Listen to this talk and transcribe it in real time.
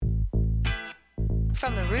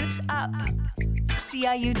From the roots up.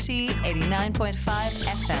 CIUT 89.5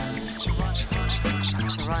 FM.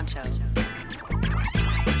 Toronto.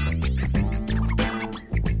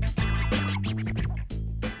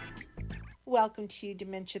 Welcome to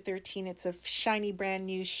Dementia13. It's a shiny brand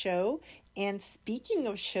new show. And speaking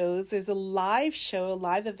of shows, there's a live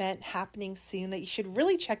event happening soon that you should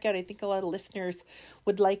really check out. I think a lot of listeners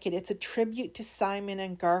would like it. It's a tribute to Simon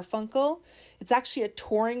and Garfunkel. It's actually a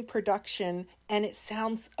touring production, and it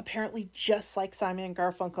sounds apparently just like Simon and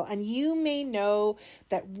Garfunkel. And you may know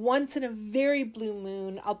that once in a very blue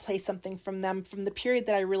moon, I'll play something from them from the period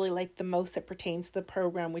that I really like the most that pertains to the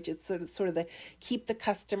program, which is sort of the Keep the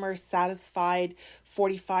Customer Satisfied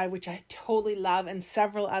 45, which I totally love, and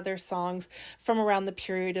several other songs from around the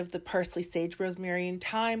period of the Parsley, Sage, Rosemary, and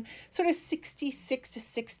Thyme, sort of 66 to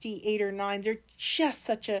 68 or 9. They're just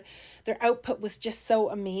their output was just so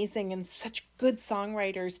amazing, and such good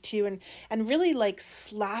songwriters too, and really like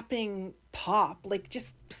slapping pop, like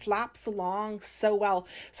just slaps along so well.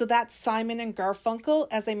 So that's Simon and Garfunkel.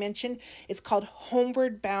 As I mentioned, it's called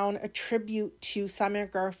Homeward Bound, a tribute to Simon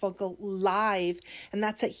and Garfunkel live, and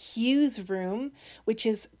that's at Hughes Room, which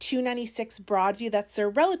is 296 Broadview. That's their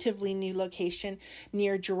relatively new location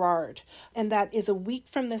near Gerrard, and that is a week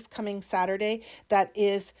from this coming Saturday. That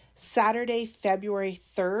is Saturday, February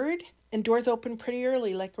 3rd. And doors open pretty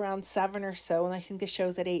early, like around 7 or so, and I think the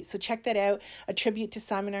show's at 8. So check that out, a tribute to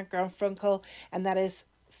Simon and Garfunkel, and that is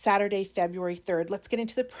Saturday, February 3rd. Let's get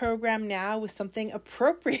into the program now with something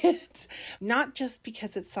appropriate, not just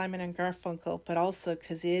because it's Simon and Garfunkel, but also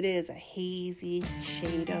because it is a hazy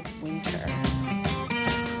shade of winter.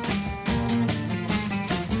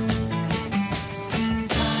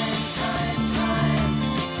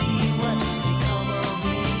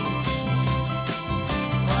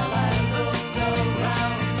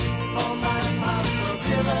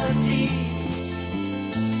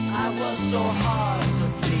 So hard to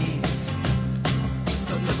please,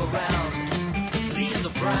 but look around, leaves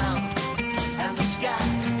are brown, and the sky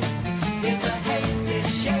is a hazy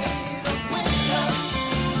shade of winter.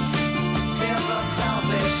 Hear the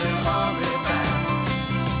Salvation Army band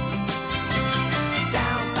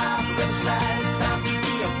down by the riverside. It's bound to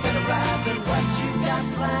be a better ride than what you got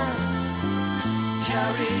planned.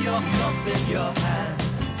 Carry your cup in your hand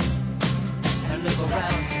and look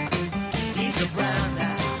around. Leaves are brown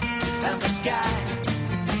now, and the sky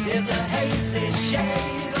is a hazy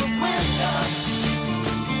shade of winter.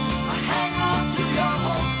 Hang on to your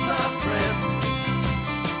hopes, my friend.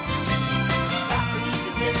 That's an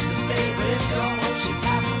easy thing to say, but if your hopes should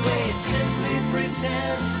pass away, simply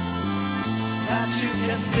pretend that you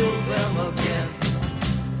can build them again.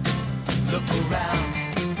 Look around,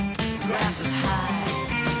 the grass is high,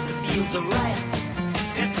 the fields are ripe.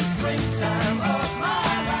 It's the springtime of my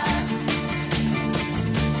life.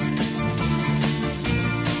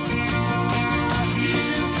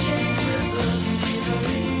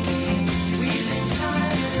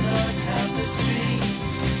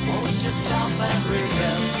 Won't you stop and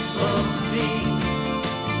remember me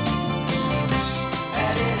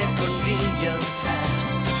at any convenient time?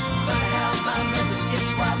 If I have my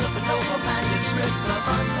memberships while looking over manuscripts of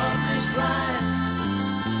unpublished rhyme,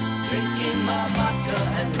 drinking my vodka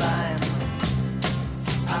and lime,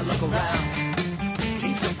 I look around,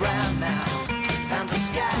 leaves are brown now, and the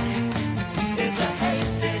sky is a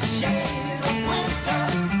hazy shade of winter.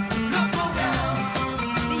 Look around,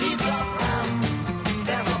 leaves are brown,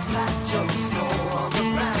 there's a patch of snow on the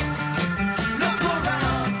ground. Look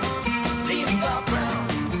around, leaves are brown,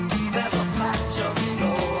 there's a patch of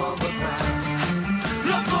snow on the ground.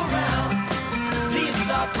 Look around, leaves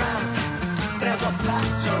are brown, there's a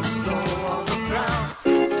patch of snow on the ground.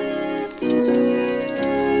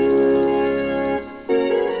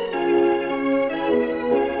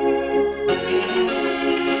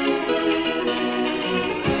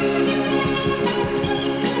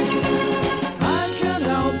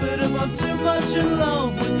 Too much in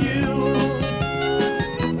love with you.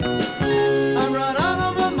 I run out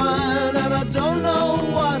of my mind and I don't know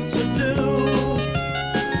what to do.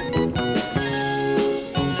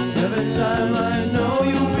 Every time I know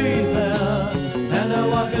you'll be there and I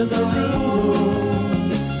walk in the room,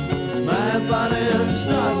 my body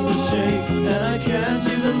starts to shake and I can't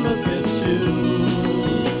even look at you.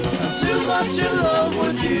 I'm too much in love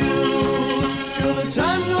with you. Till the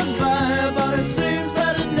time goes by, but it seems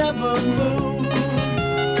that it never moves.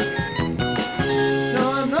 No,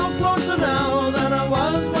 I'm no closer now than I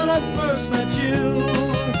was when I first met you.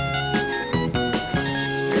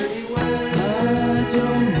 Anyway, I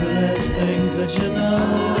don't really think that you know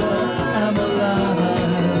I'm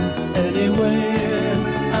alive. Anyway,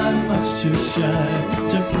 I'm much too shy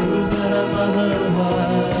to prove that I'm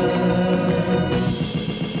otherwise.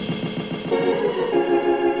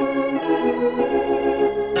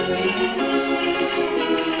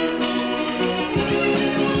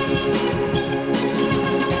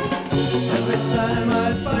 Every time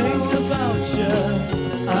I think about you,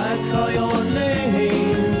 I call your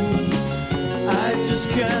name. I just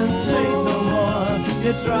can't take no more,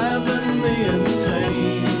 you're driving me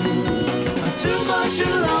insane. I'm too much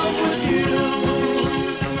in love with you,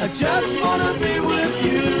 I just wanna be with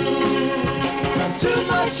you. I'm too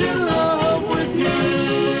much in love with you.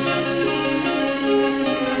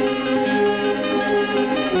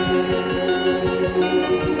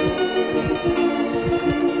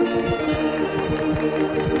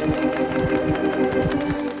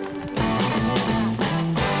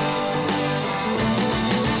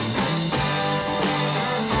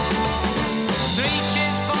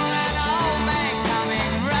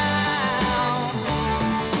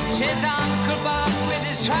 His Uncle Bob with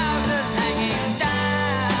his trousers hanging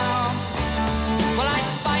down. Well, I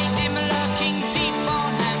spied him lurking deep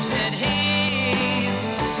on Hampstead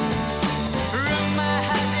Heath. Rumour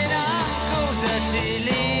has it Uncle's a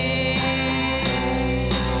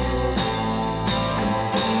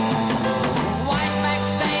white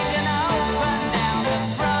backstage and open down the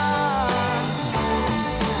front.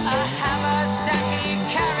 A haversack he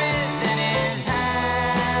carries in his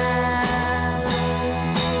hand.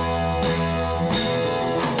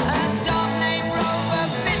 A dog named Rover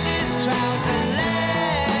bit his trouser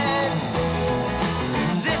leg.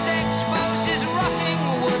 This exposed his rotting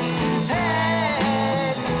wooden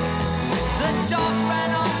peg. The dog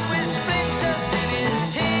ran off with splinters in his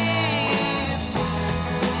teeth,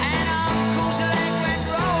 and Uncle's leg went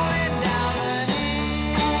rolling down the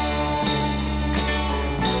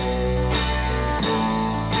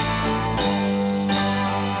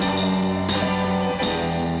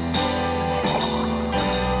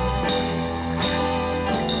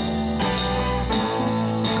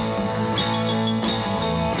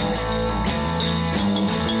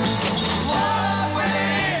What will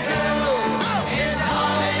he do? He's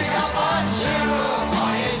only got one shoe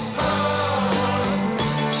on his foot.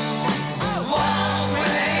 What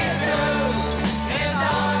will he do? He's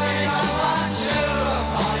only got one shoe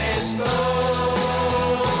on his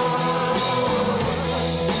foot.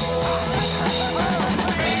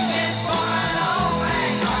 Reaches for an old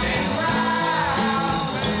man coming round.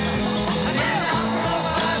 His Uncle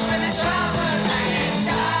Bud with his trousers hanging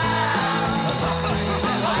down.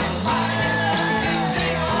 Like Spider-Man,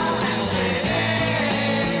 deep on Hampstead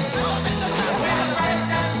Heath. With a brace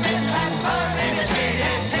and bit and burning between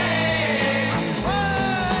his teeth.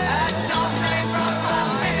 A dog named Rover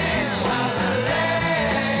with his trouser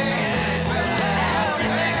leg.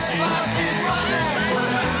 This exposed his rotten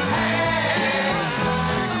wooden head.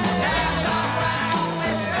 That dog ran off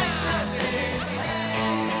with splinters in his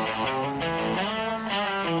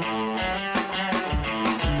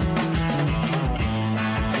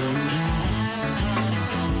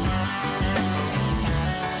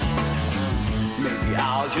Maybe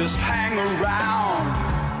I'll just hang around,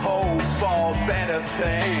 hope for better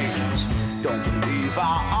things. Don't believe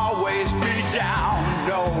I'll always be down,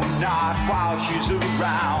 no, not while she's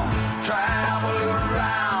around. Travel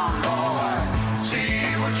around, boy, see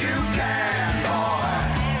what you can,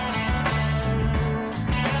 boy.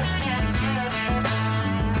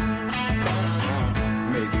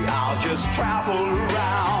 Maybe I'll just travel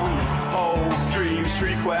around, hold dreams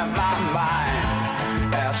frequent my mind.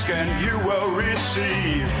 Ask and you will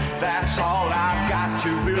receive, that's all I've got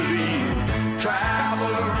to believe.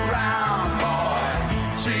 Travel around,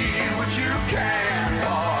 boy, see what you can,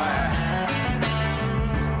 boy.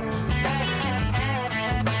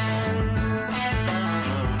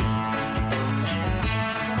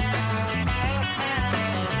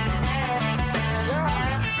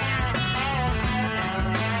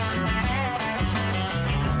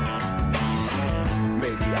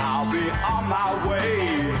 Maybe I'll be on my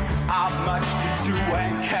way, I've much to do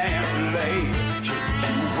and can't delay. Should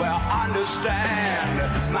you well understand,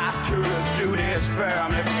 my tour of duty is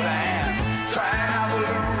firmly planned. Travel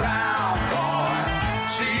around, boy,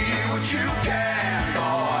 see what you can,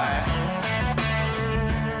 boy.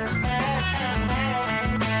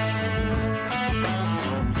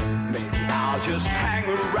 Maybe I'll just hang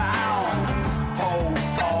around, hope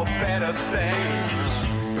for better things.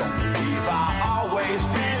 Don't believe I'll always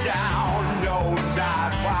be down, no,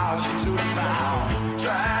 not while she's around.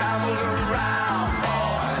 Travel around,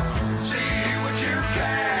 boy, see what you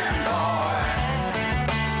can, boy.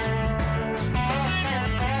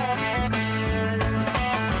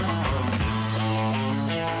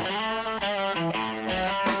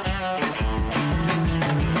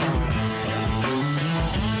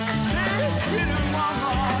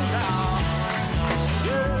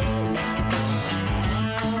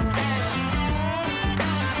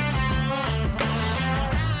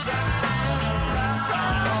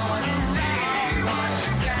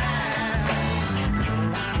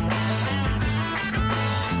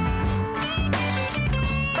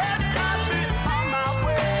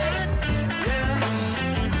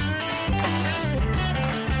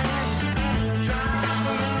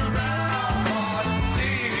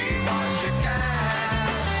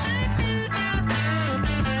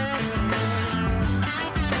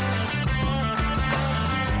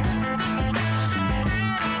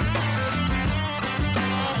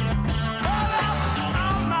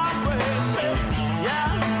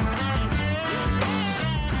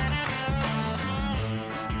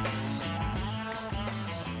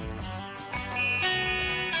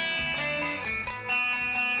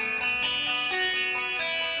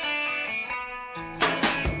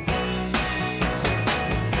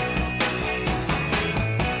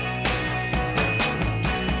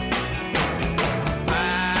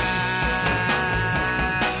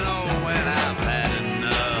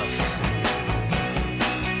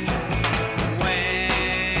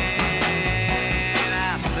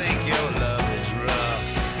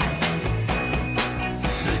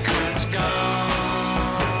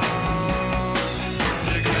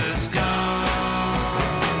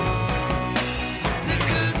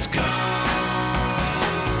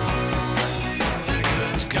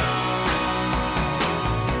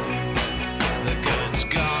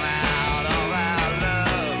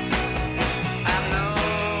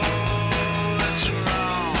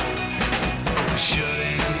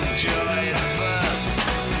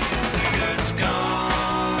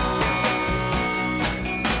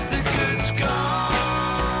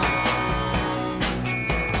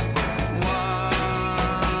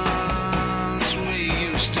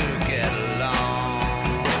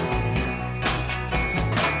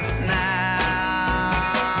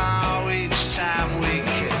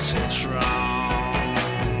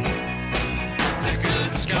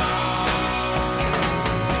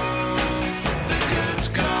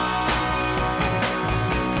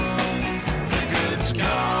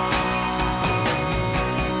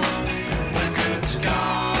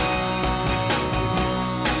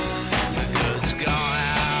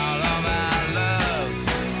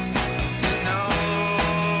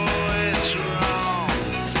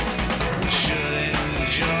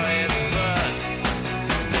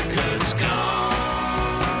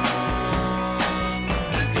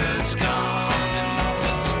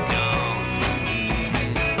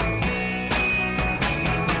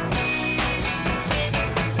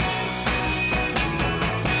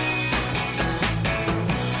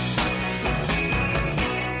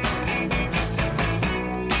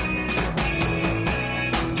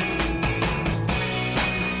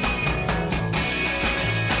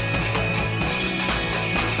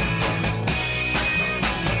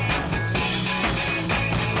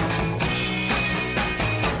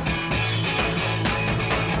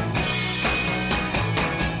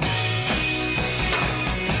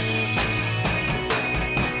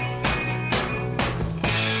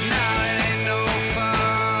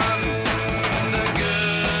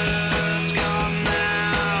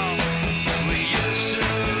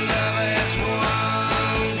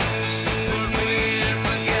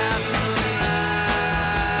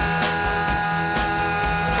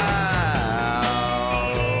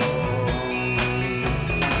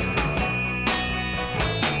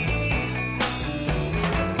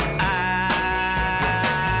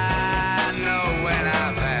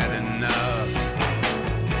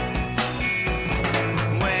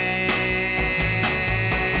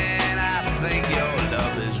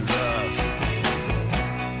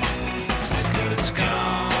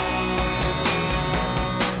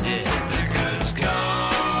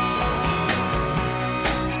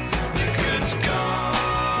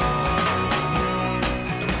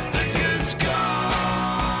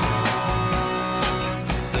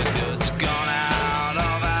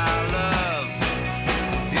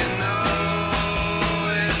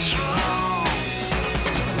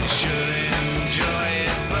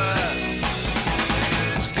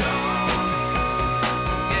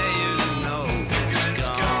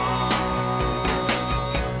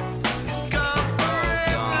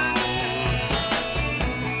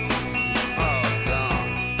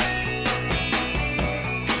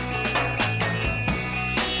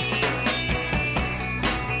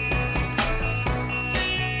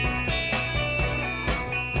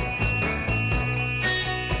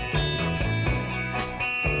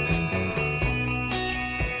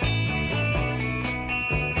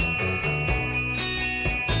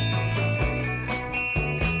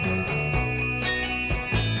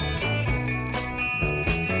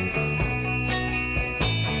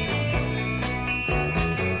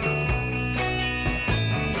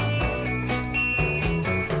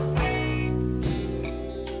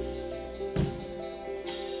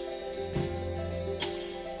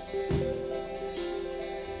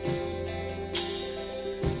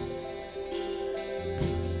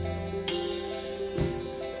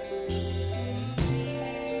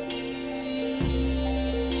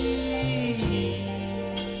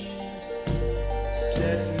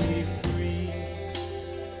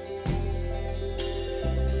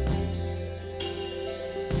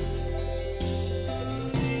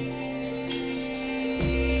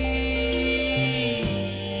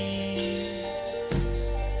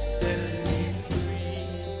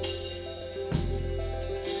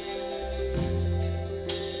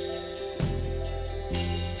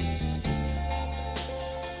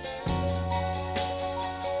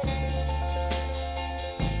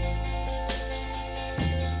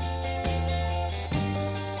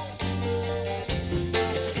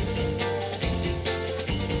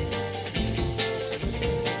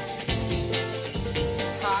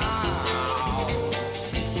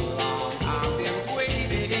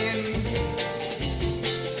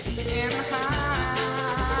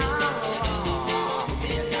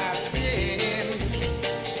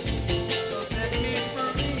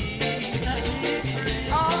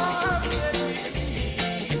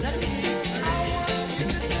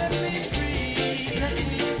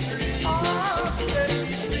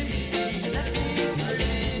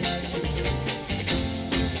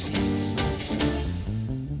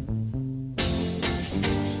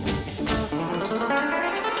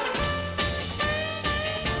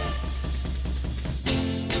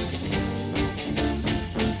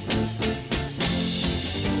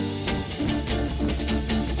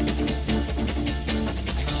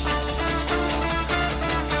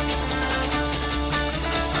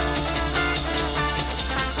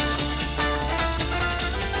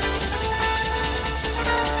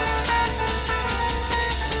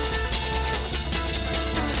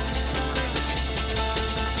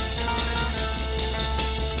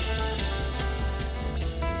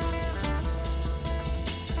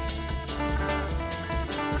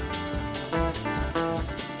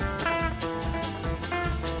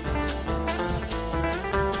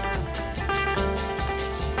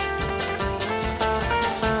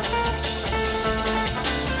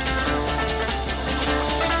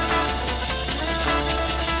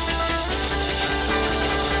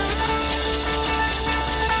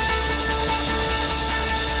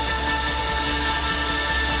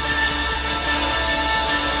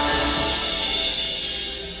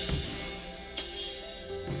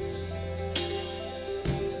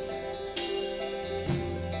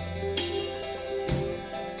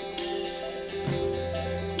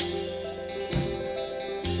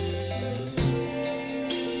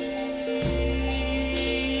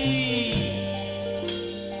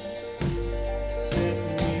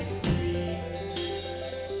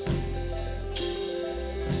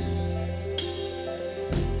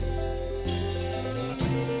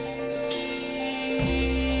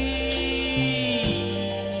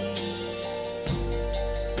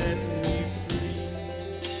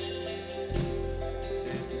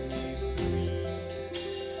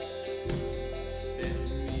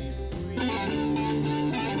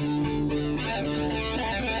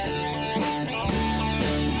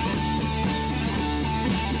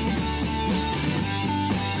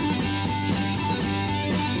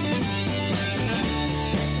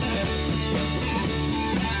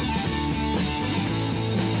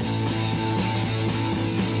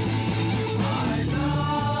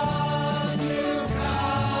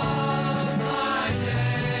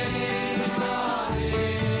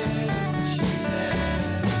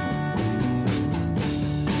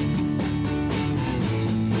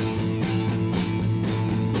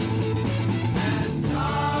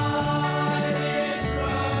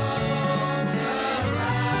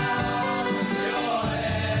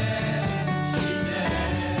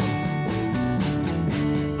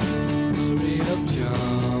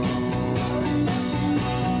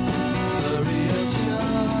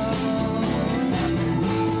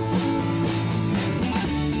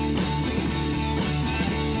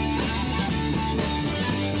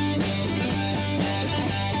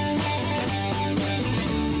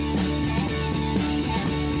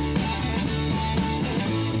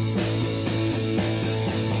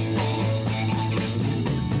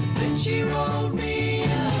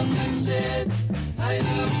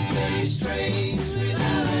 very strange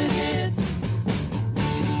without a head.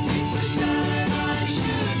 It was time I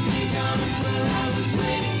should be gone, but I was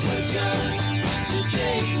waiting for John to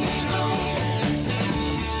take me home.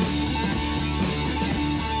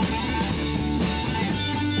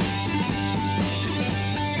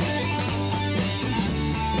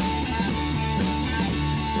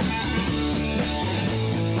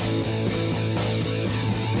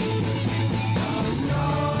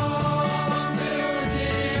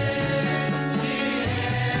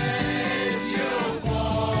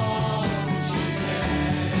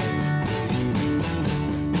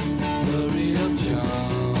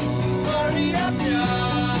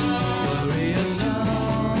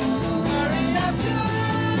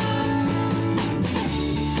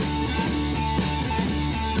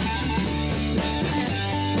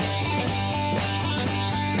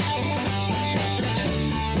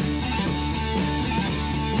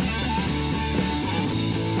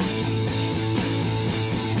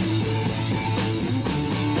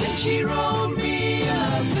 She rolled me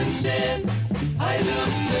up and said, I look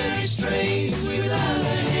very strange without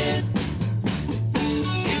a head.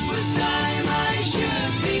 It was time I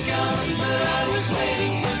should be gone, but I was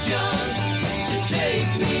waiting for John to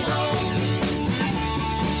take me home.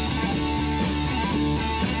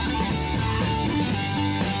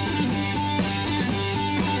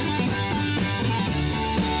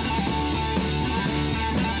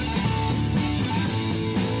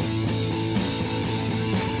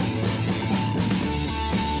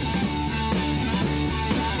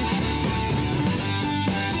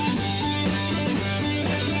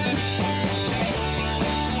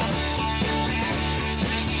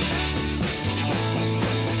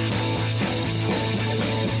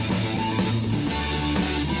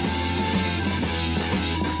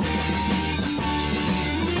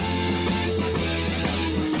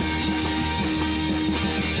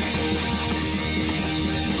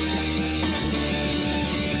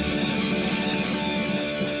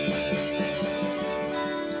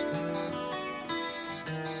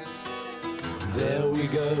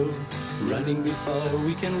 Running before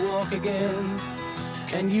we can walk again.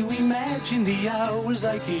 Can you imagine the hours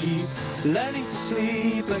I keep learning to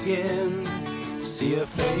sleep again? See her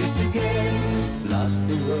face again, lost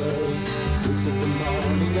the world, fruits of the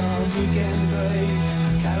morning all weak and grey,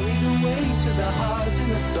 carried away to the heart in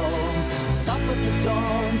a storm, suffered the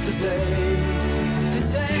dawn today.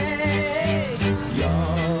 Today,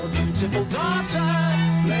 your beautiful daughter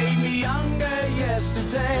made me younger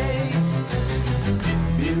yesterday.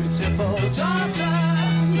 Beautiful daughter,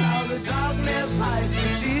 now the darkness hides the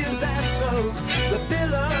tears that soak the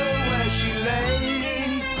pillow where she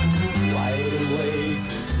lay. Wide awake,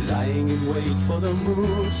 lying in wait for the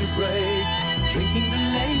moon to break, drinking the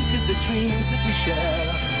lake of the dreams that we share,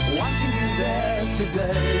 wanting you there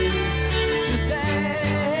today.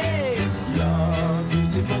 Today, your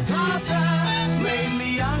beautiful daughter made me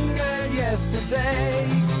younger yesterday.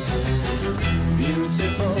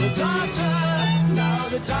 Beautiful daughter, now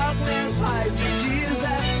the darkness hides the tears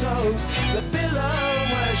that soak the pillow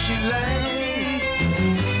where she lay.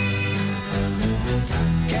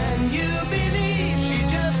 Can you believe she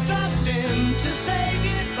just dropped in to say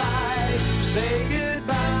goodbye? Say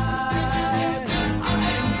goodbye.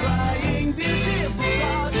 I'm crying, beautiful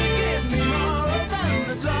daughter, give me more than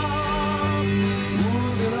the dawn.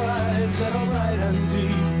 Pools in her eyes that are bright and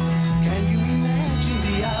deep. Can you imagine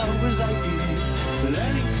the hours I keep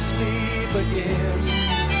learning to sleep again,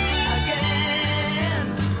 again?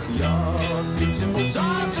 Your beautiful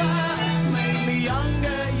daughter made me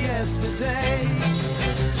younger yesterday.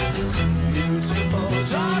 Beautiful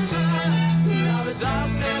daughter, now the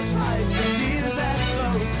darkness hides the tears that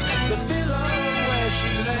soak the pillow where she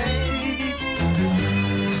lay.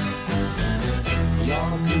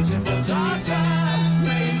 Your beautiful daughter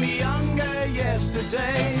made me younger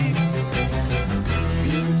yesterday.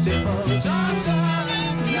 Beautiful daughter,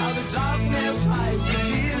 now the darkness hides the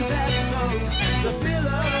tears that soak the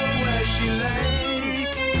pillow where she lay.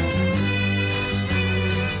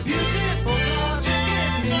 Beautiful daughter,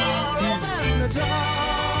 give me more than the dark.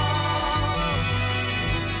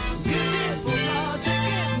 Beautiful daughter,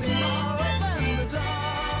 give me more than the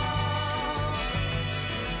dark.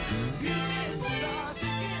 Beautiful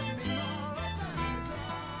daughter, give me more than the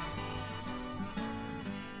dark.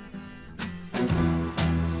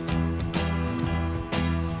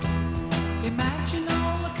 Imagine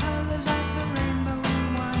all the colors of the rainbow in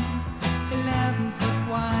one, 11-foot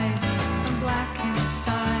wide and black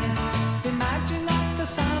inside. Imagine that the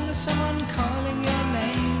sound of someone calling your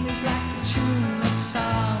name is like a tuneless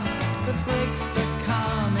song that breaks the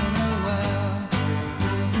calm in a world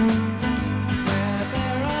where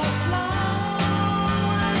there are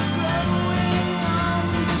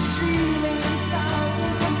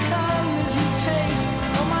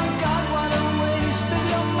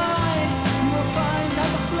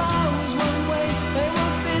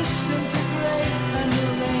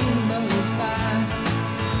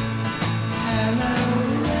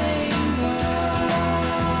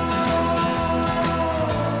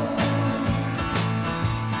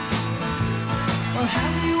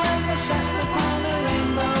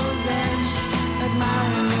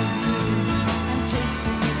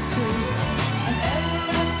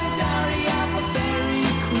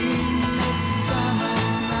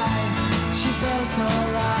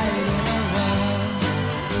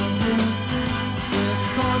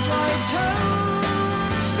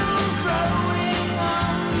Toadstools growing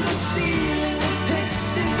on the ceiling with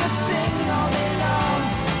pixies that sing all day long.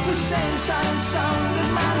 The same silent song that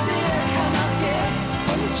man's ear cannot hear.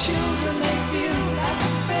 When the children they feel like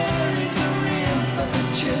the fairies are real, but the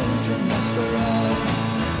children must go on.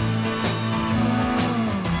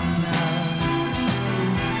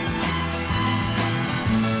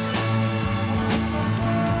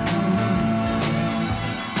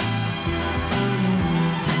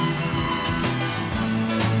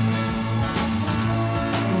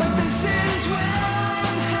 But this is where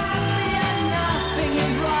I'm happy and nothing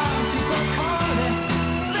is wrong. People call it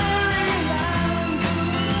fairyland.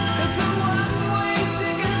 It's a one-way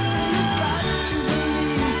ticket. You got to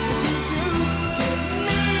believe. If you do, give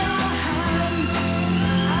me your hand,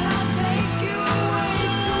 and I'll take you away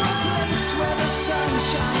to a place where the sun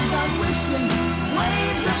shines on whistling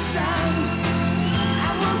waves of sand.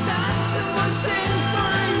 And we'll dance and we'll sing for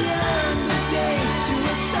a year and a day to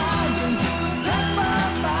a Sergeant Pepper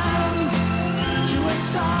band, to a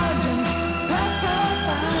Sergeant Pepper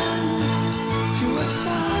band, to a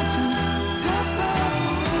Sergeant Pepper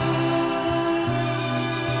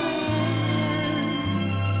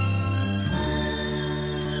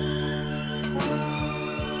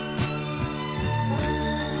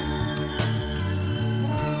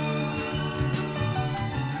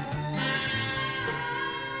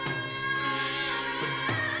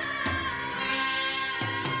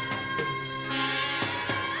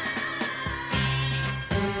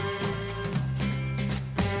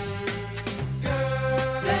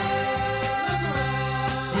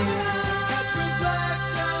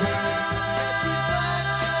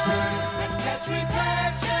Catch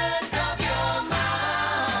reflections of your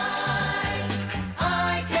mind.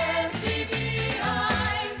 I can see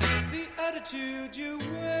behind The attitude you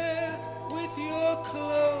wear with your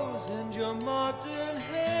clothes and your modern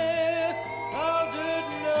hair, powdered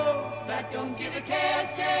nose, that don't give a care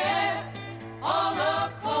stare. All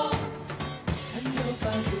up pose and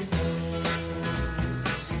nobody knows.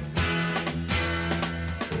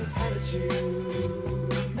 The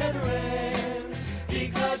attitude never ends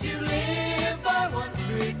because you live by one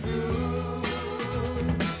straight rule.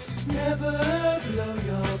 never blow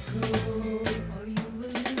your cool. Or you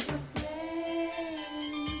will lose your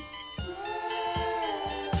friends.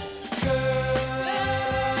 Girl,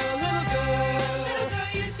 little girl, Little girl,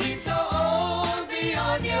 you seem so old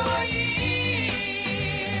beyond your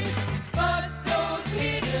years.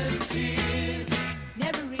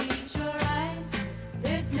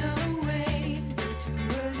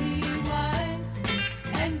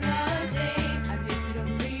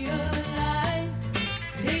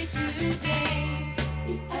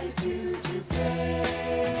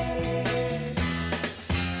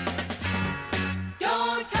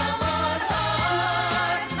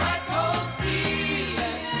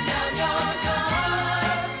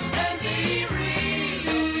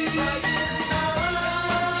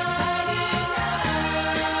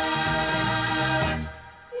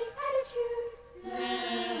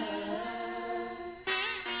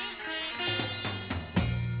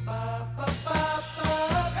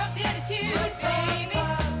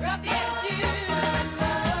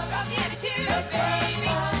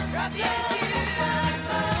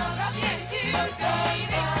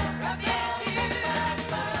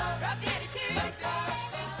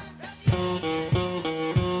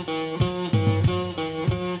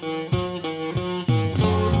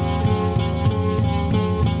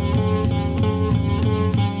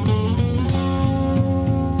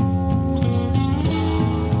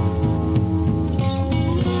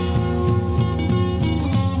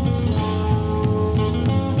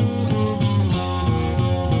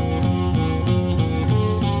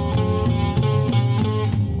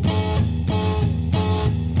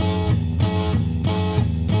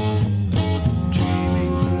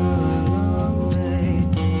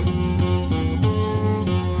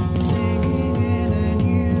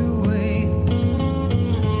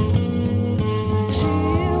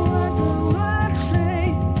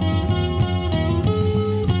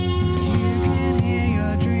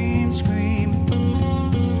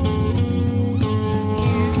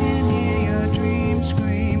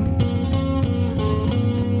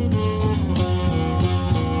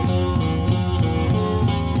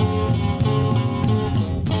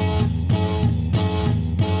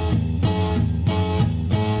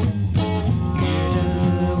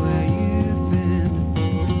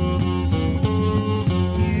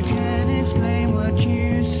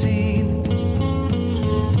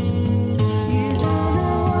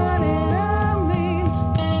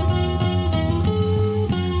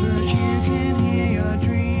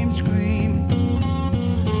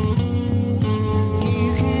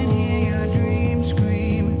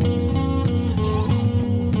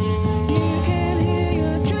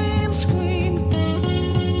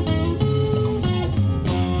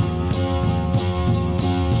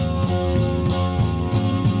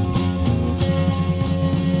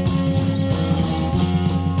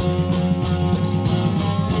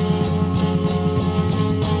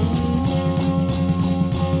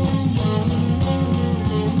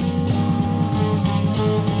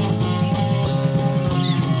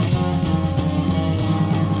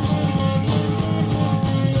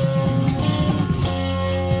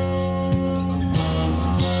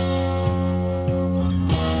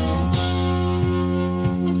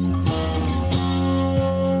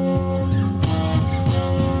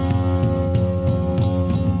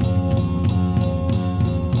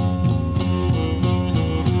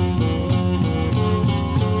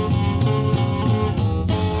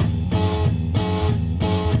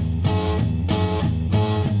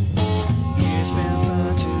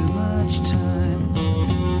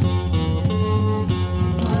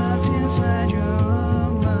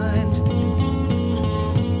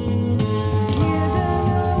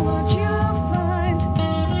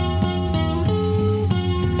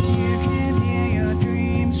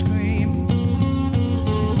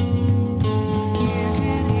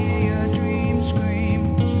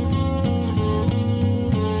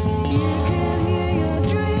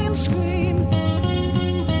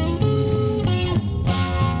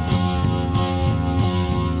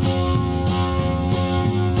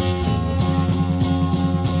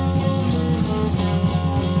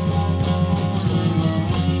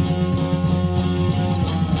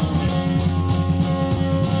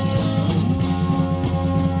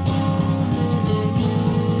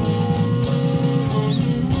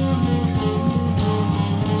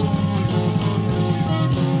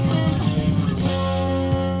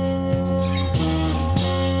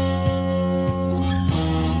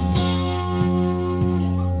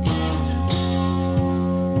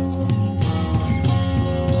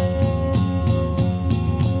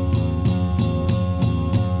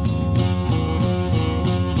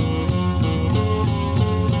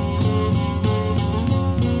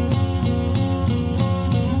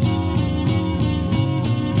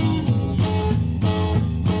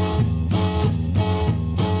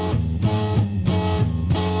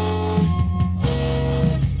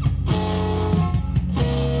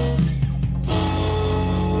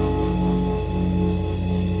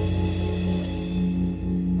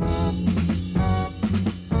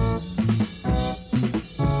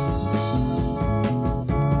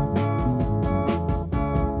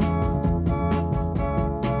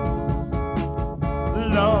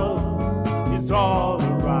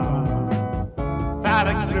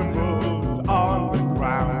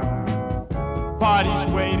 bodies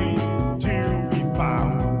waiting to be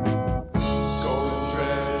found. Golden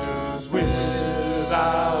treasures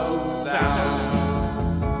without sound.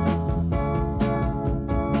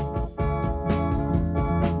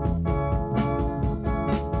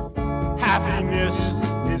 Happiness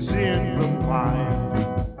is in the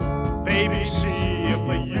mind. Baby, see if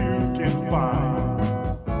you can find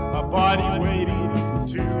a body waiting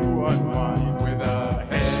to unwind with a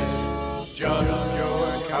head just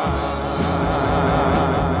your kind.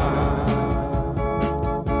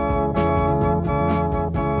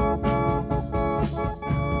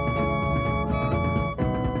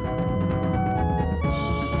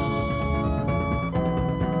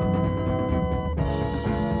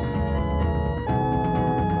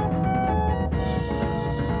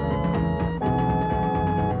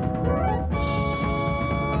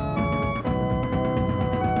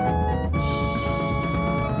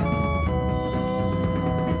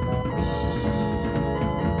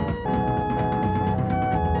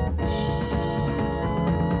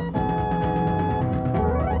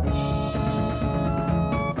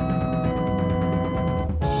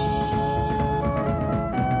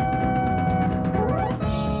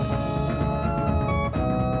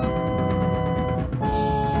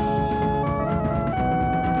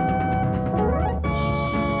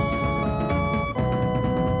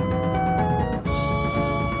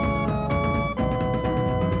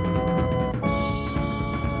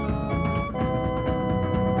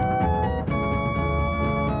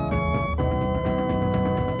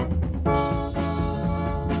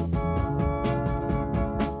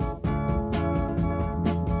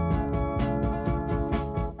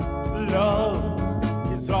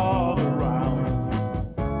 Love is all around,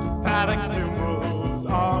 phallic symbols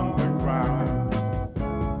on the ground,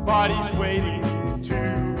 bodies waiting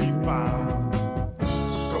to be found,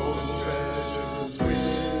 golden treasures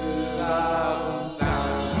without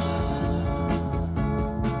sound.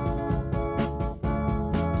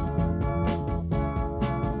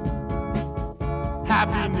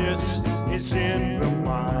 Happiness is in the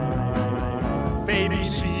mind. Baby,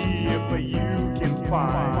 see if you can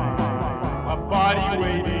find a body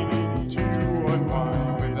waiting to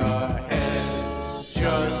unwind with a head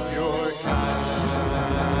just your kind.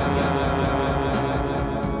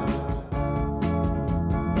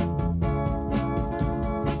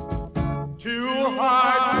 Two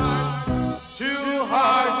hearts, two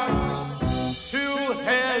hearts, two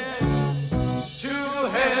heads, two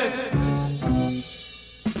heads.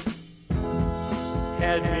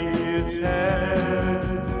 Head meets head,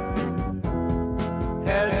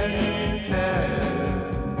 head meets head.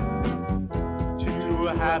 Two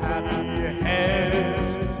happy heads,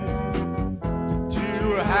 two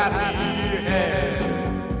happy heads,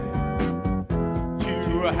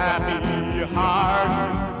 two happy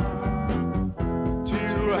hearts,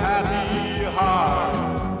 two happy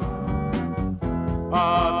hearts. A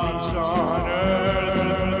peace on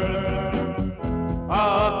earth, a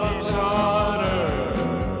peace on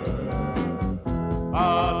earth, a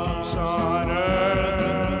peace on earth,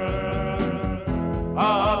 a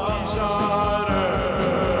peace on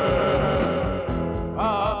earth, a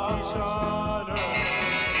peace on earth.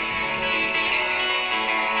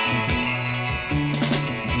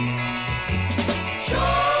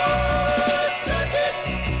 Sure.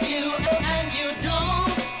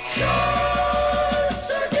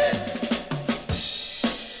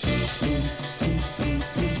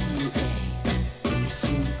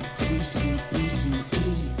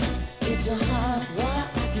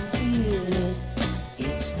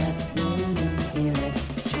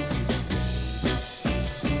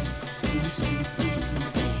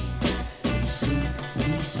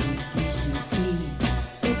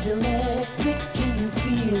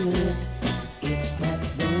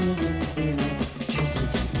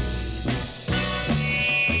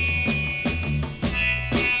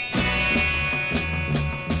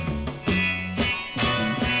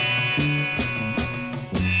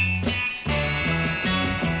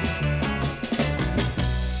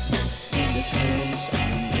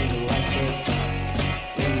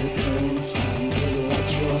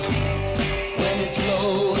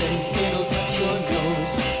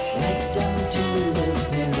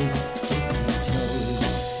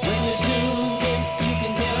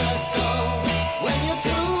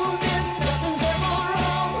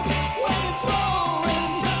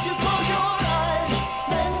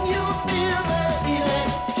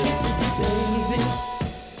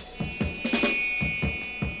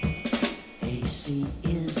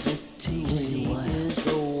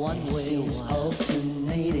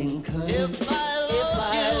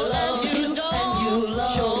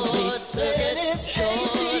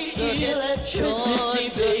 electricity,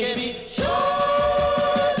 baby.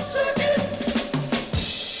 Short circuit.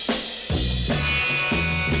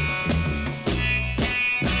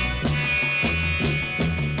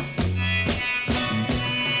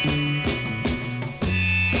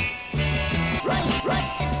 Right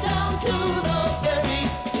down to the very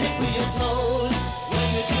tip of your toes. When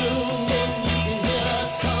you're tuned in, you can hear a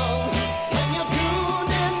song. When you're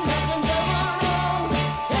tuned in, nothing's ever wrong.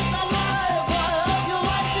 It's a life of your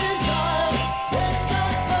life desire. It's a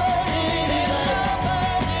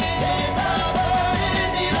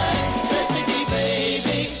burning electricity,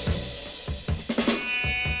 baby.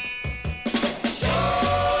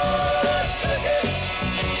 Short circuit.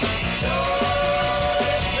 Short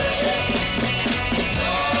circuit.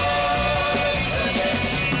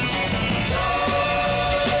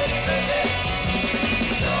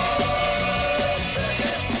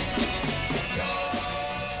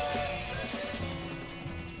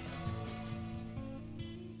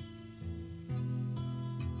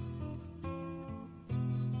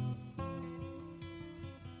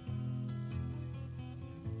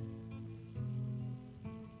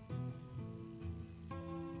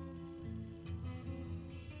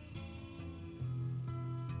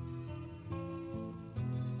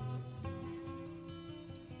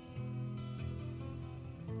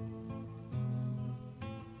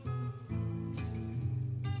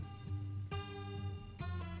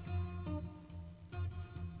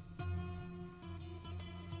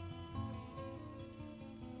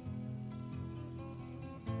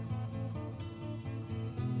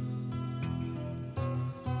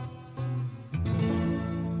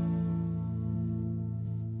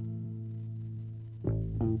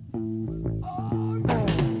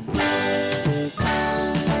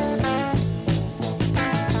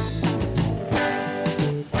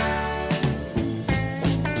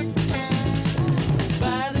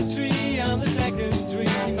 By the tree on the second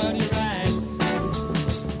dream on your right,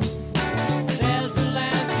 there's a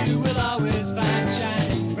lamp you will always find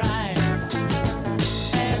shining bright,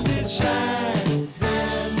 and it shines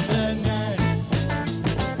in the night.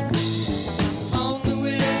 On the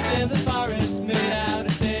wind in the forest made out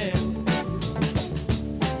of tin,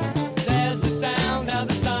 there's the sound of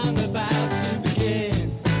the song about to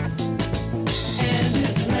begin, and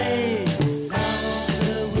it plays on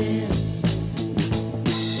the wind.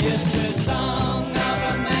 It's the song of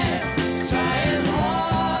a man trying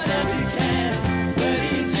hard as he can, but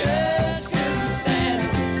he just couldn't stand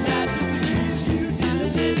not to please you.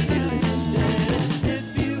 If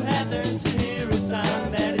you happen to hear a song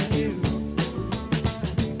that is new,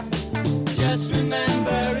 just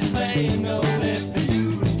remember it's playing only for you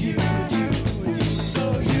and you and you and you, so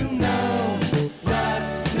you know what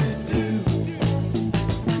to do.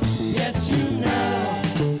 Yes, you know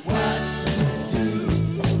what to do.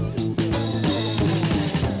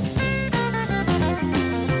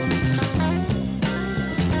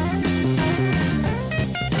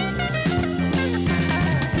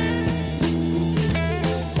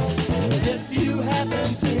 If you happen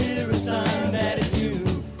to hear a song that is new,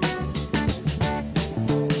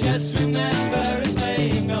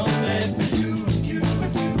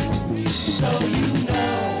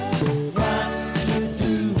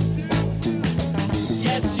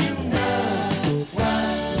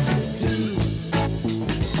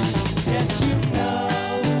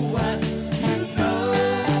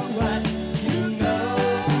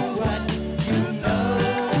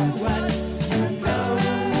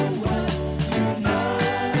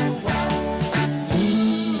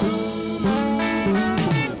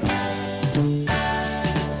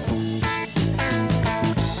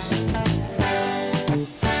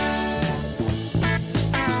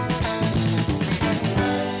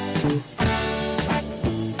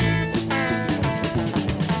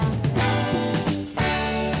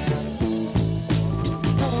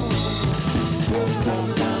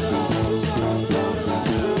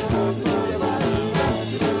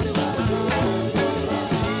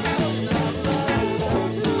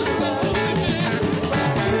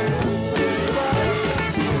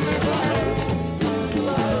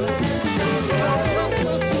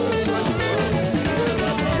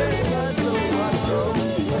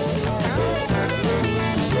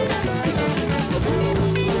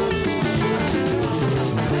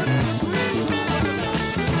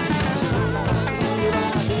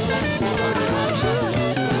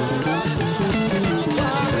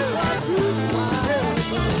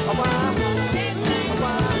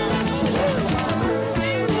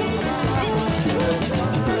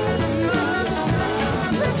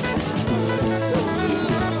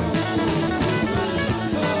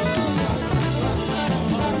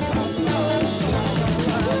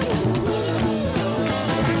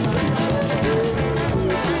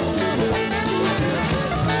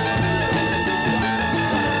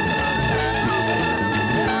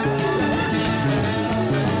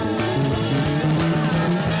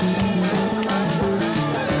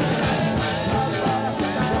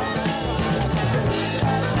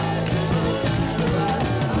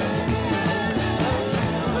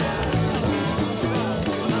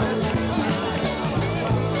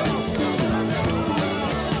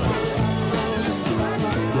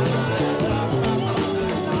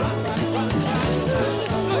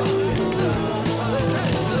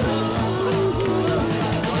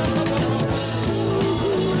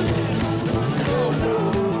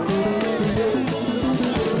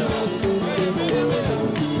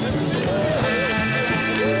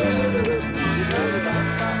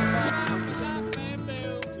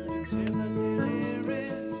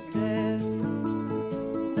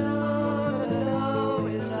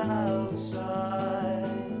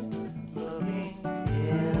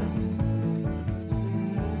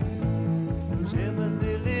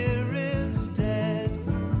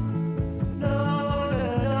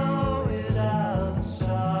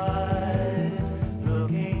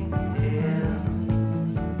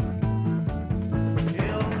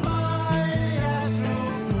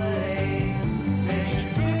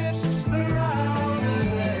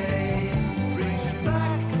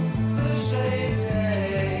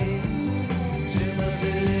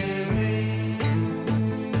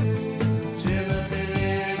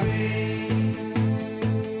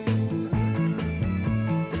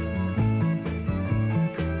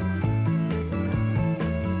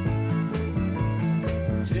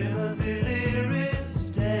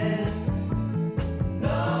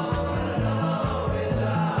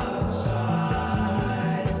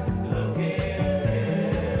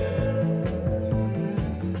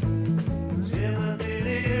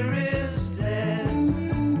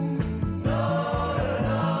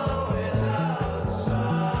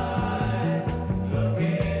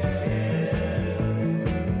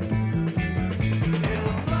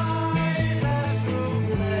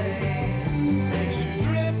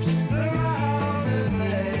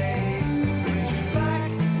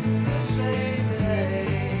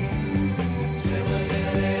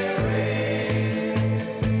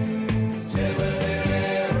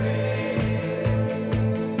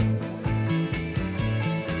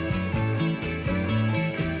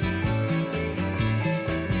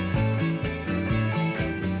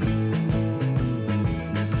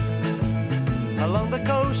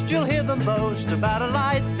 you'll hear them boast about a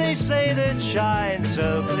light they say that shines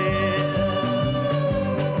so clear.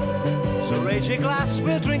 So raise your glass,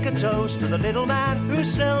 we'll drink a toast to the little man who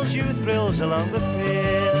sells you thrills along the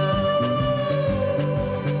pier.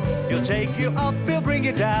 He'll take you up, he'll bring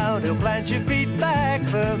you down, he'll plant your feet back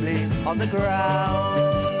firmly on the ground.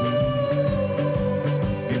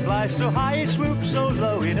 He flies so high, he swoops so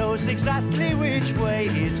low, he knows exactly which way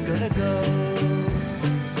he's gonna go.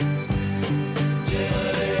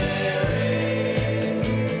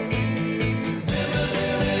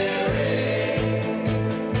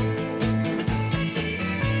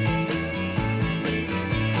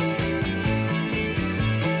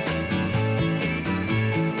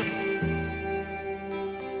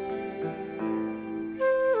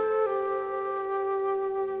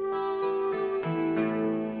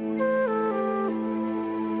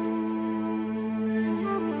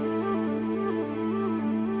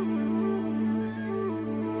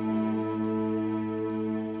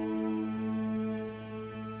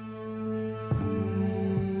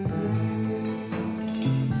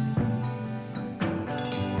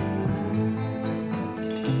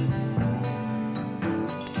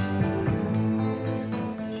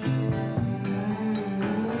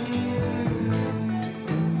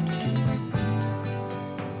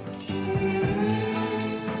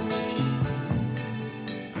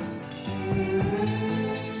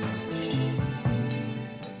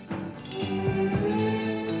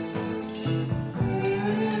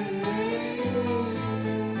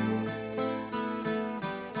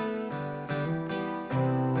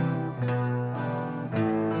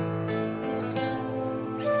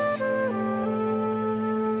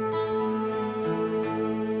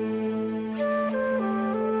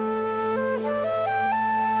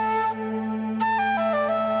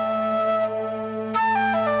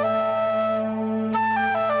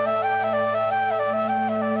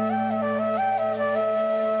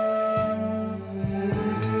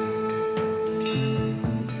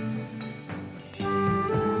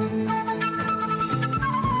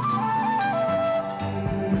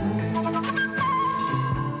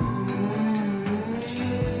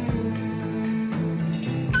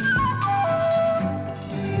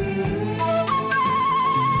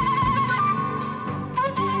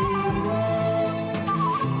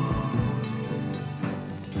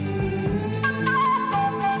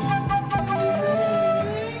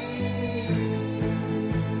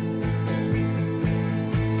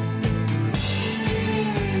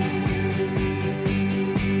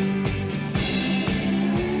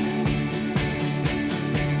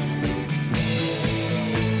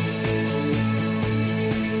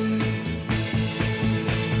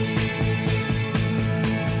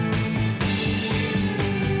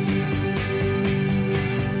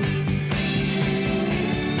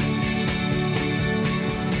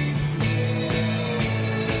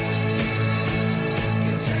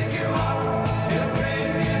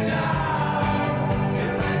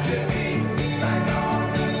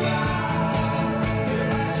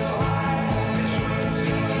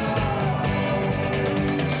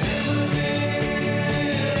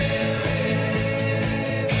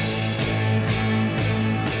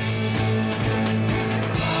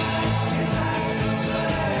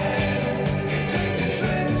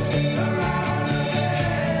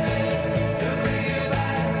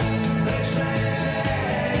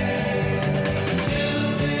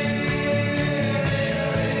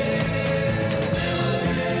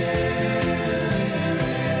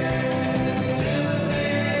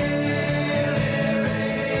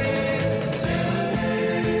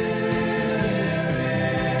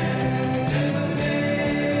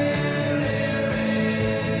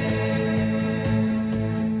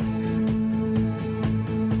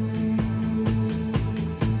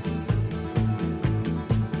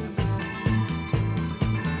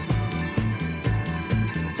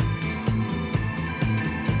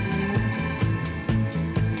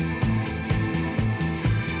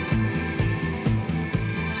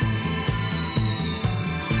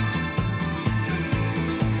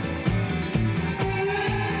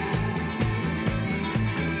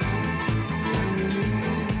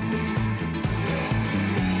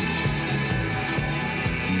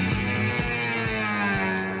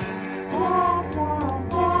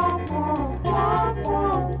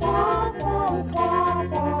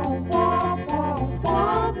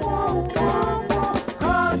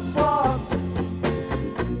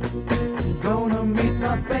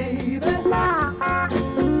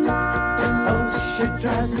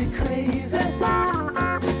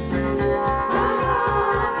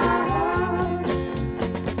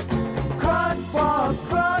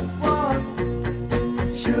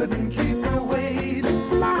 Shouldn't keep her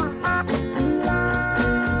waiting.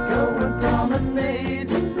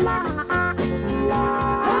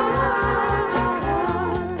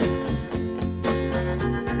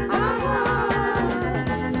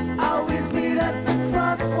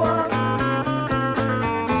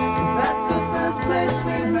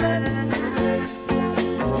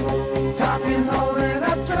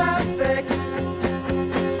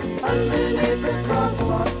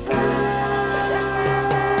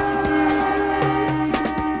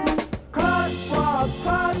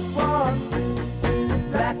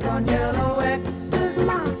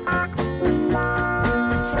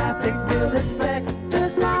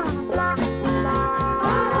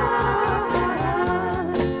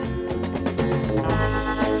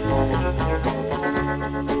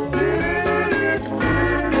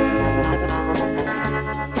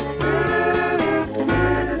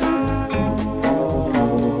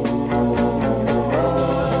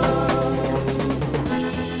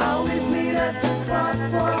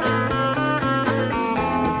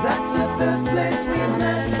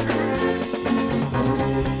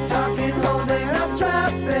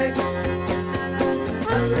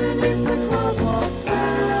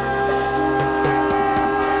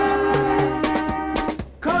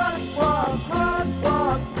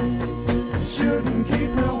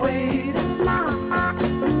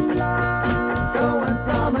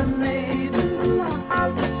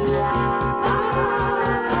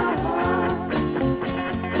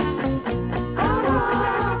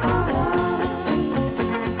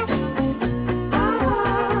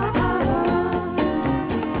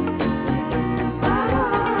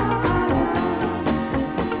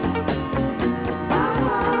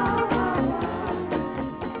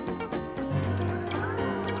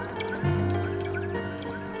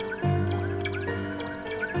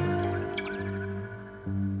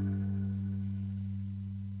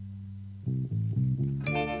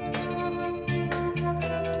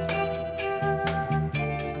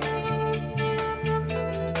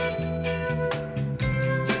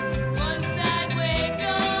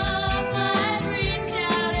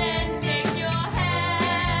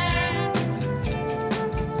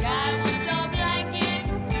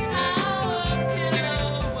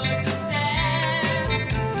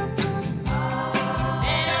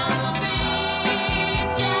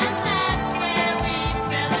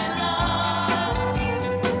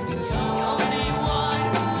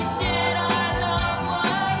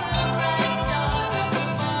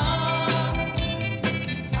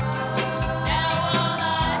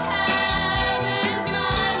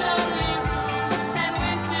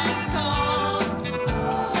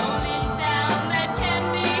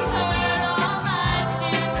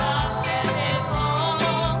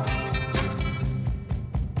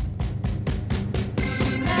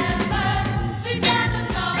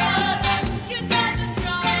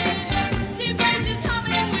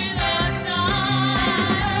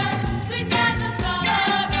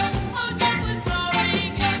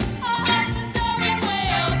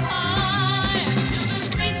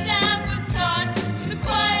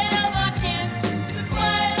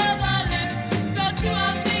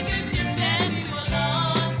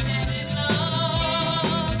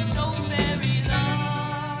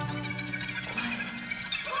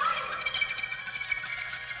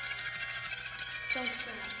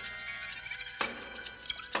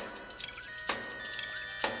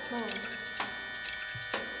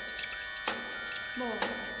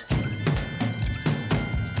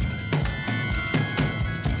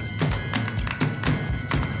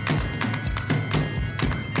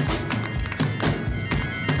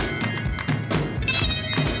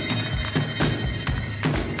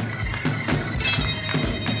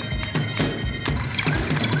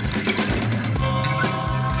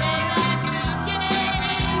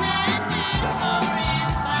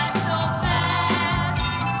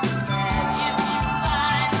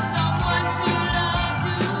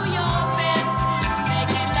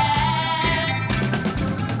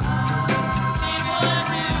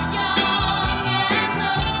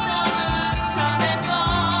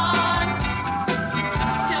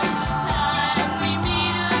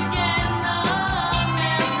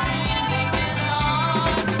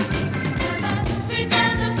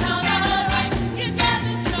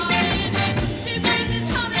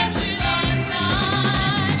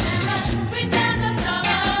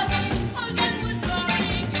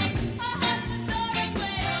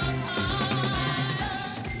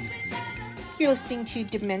 You're listening to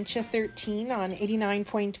Dementia13 on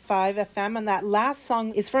 89.5 FM, and that last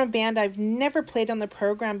song is from a band I've never played on the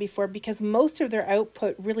program before because most of their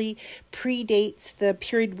output really predates the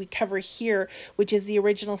period we cover here, which is the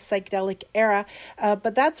original psychedelic era.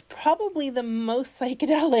 But that's probably the most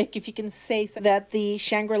psychedelic, if you can say, that the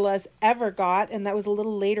Shangri-Las ever got, and that was a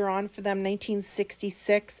little later on for them,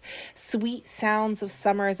 1966. Sweet Sounds of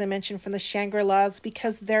Summer, as I mentioned, from the Shangri-Las,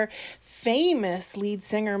 because their famous lead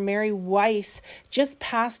singer, Mary Weiss, just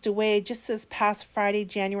passed away just this past Friday,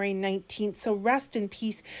 January 19th. So rest in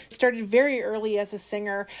peace. Started very early as a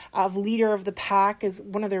singer of Leader of the Pack, as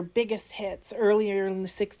one of their biggest hits earlier in the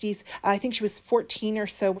 60s. I think she was 14 or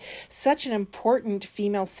so. Such an important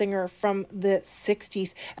female singer from the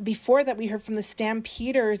 60s. Before that, we heard from the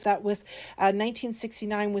Stampeders. That was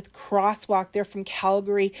 1969 with Crosswalk. They're from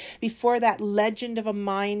Calgary. Before that, Legend of a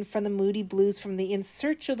Mind from the Moody Blues from the In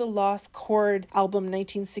Search of the Lost Chord album,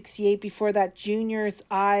 1968. Before that, Junior's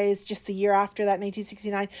Eyes, just a year after that,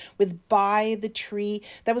 1969, with By the Tree.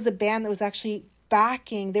 That was a band that was actually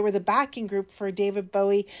they were the backing group for David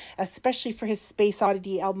Bowie, especially for his Space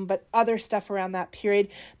Oddity album, but other stuff around that period.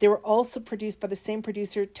 They were also produced by the same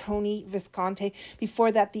producer, Tony Visconti.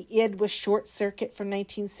 Before that, the Id was Short Circuit from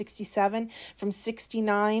 1967. From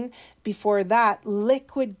 69, before that,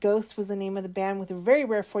 Liquid Ghost was the name of the band with a very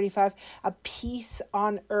rare 45. A Peace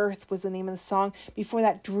on Earth was the name of the song. Before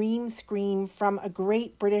that, Dream Scream from a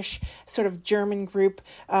great British sort of German group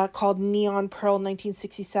called Neon Pearl,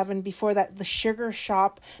 1967. Before that, The Sugar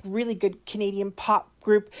Shop, really good Canadian pop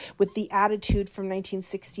group with The Attitude from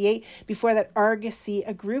 1968. Before that, Argosy,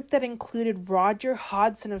 a group that included Roger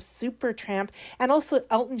Hodgson of Supertramp and also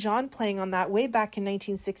Elton John playing on that way back in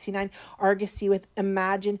 1969. Argosy with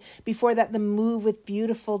Imagine. Before that, The Move with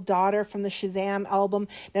Beautiful Daughter from the Shazam album.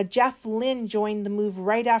 Now, Jeff Lynne joined The Move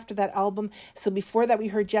right after that album. So before that, we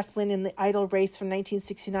heard Jeff Lynne in The Idol Race from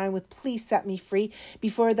 1969 with Please Set Me Free.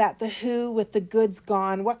 Before that, The Who with The Good's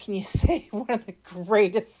Gone. What can you say? One of the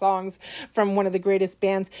greatest songs from one of the greatest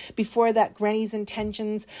bands. Before that, Granny's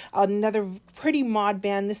Intentions, another pretty mod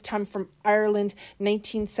band, this time from Ireland,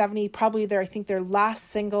 1970, probably I think their last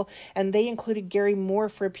single, and they included Gary Moore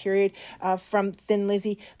for a period from Thin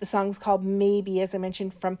Lizzy. The song was called Maybe, as I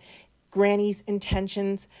mentioned, from Granny's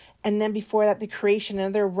Intentions. And then before that, The Creation,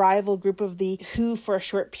 another rival group of The Who for a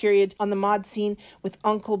short period on the mod scene with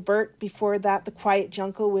Uncle Bert. Before that, The Quiet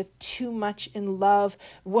Jungle with Too Much in Love.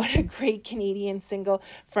 What a great Canadian single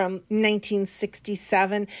from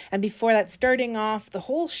 1967. And before that, starting off the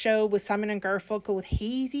whole show with Simon & Garfunkel with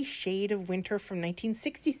Hazy Shade of Winter from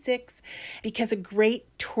 1966, because a great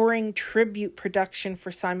touring tribute production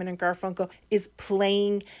for Simon & Garfunkel is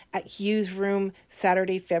playing at Hughes Room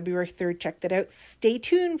Saturday, February 3rd. Check that out. Stay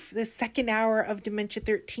tuned for the second hour of Dementia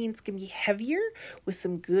 13. It's going to be heavier with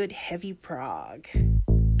some good heavy prog.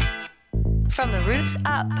 From the roots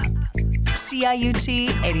up, CIUT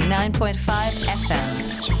 89.5 FM,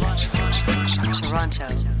 Toronto.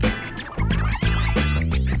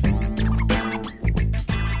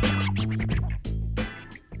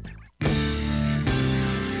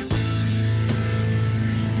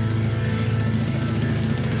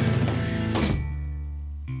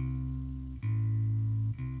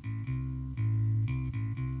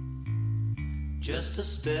 Just a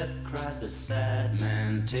step, cried the sad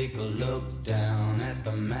man. Take a look down at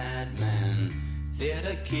the madman.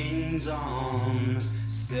 Theater kings on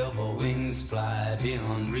silver wings fly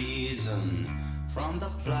beyond reason. From the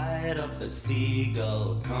flight of the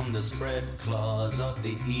seagull come the spread claws of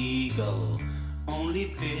the eagle. Only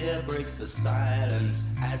fear breaks the silence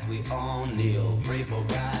as we all kneel, pray for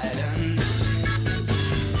guidance.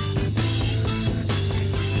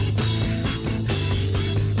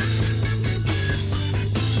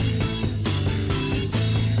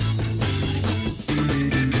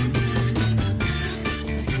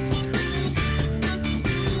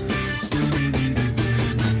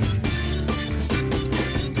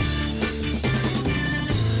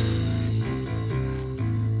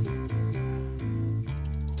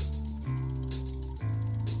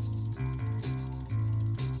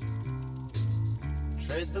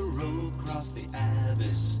 Tread the road, cross the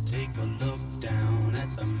abyss, take a look down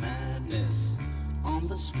at the madness. On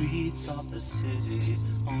the streets of the city,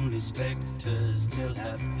 only specters still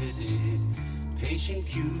have pity. Patient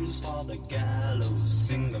queues for the gallows,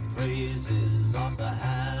 sing the praises of the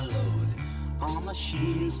hallowed. Our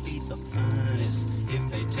machines feed the furnace,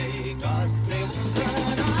 if they take us, they will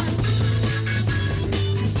burn us.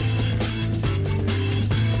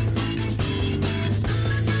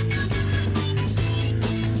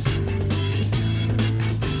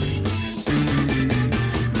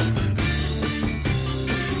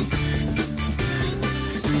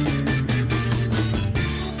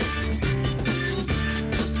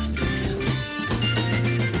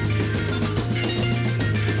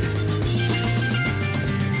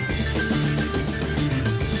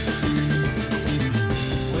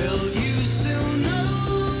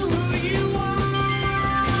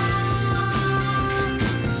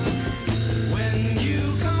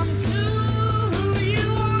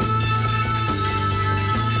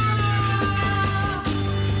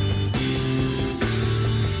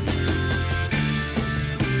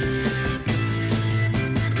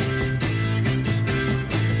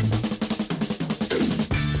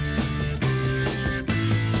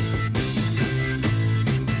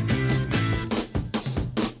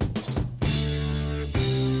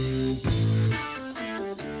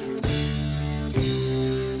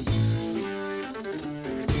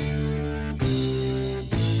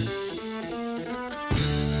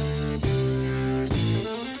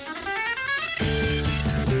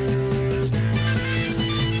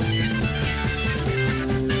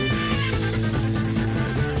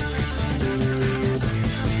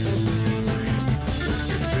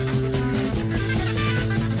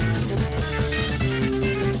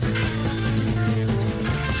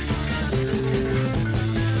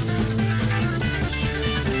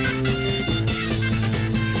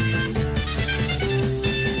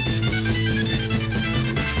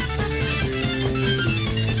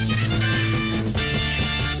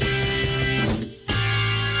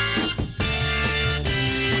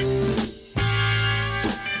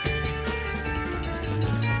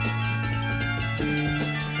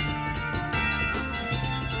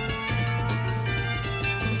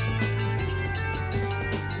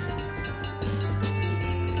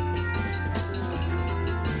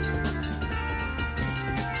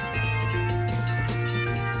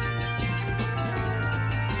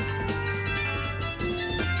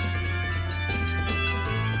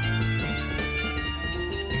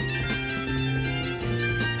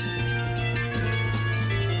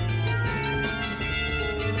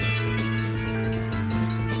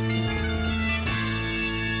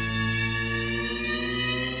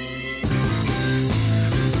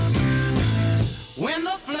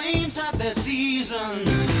 At their season,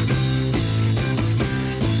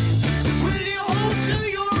 will you hold to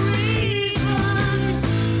your reason?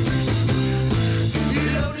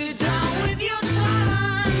 Load it down with your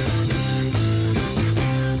talents.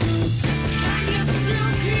 Can you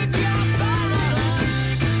still keep your balance?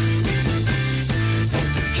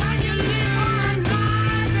 Can you live on an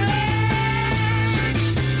average?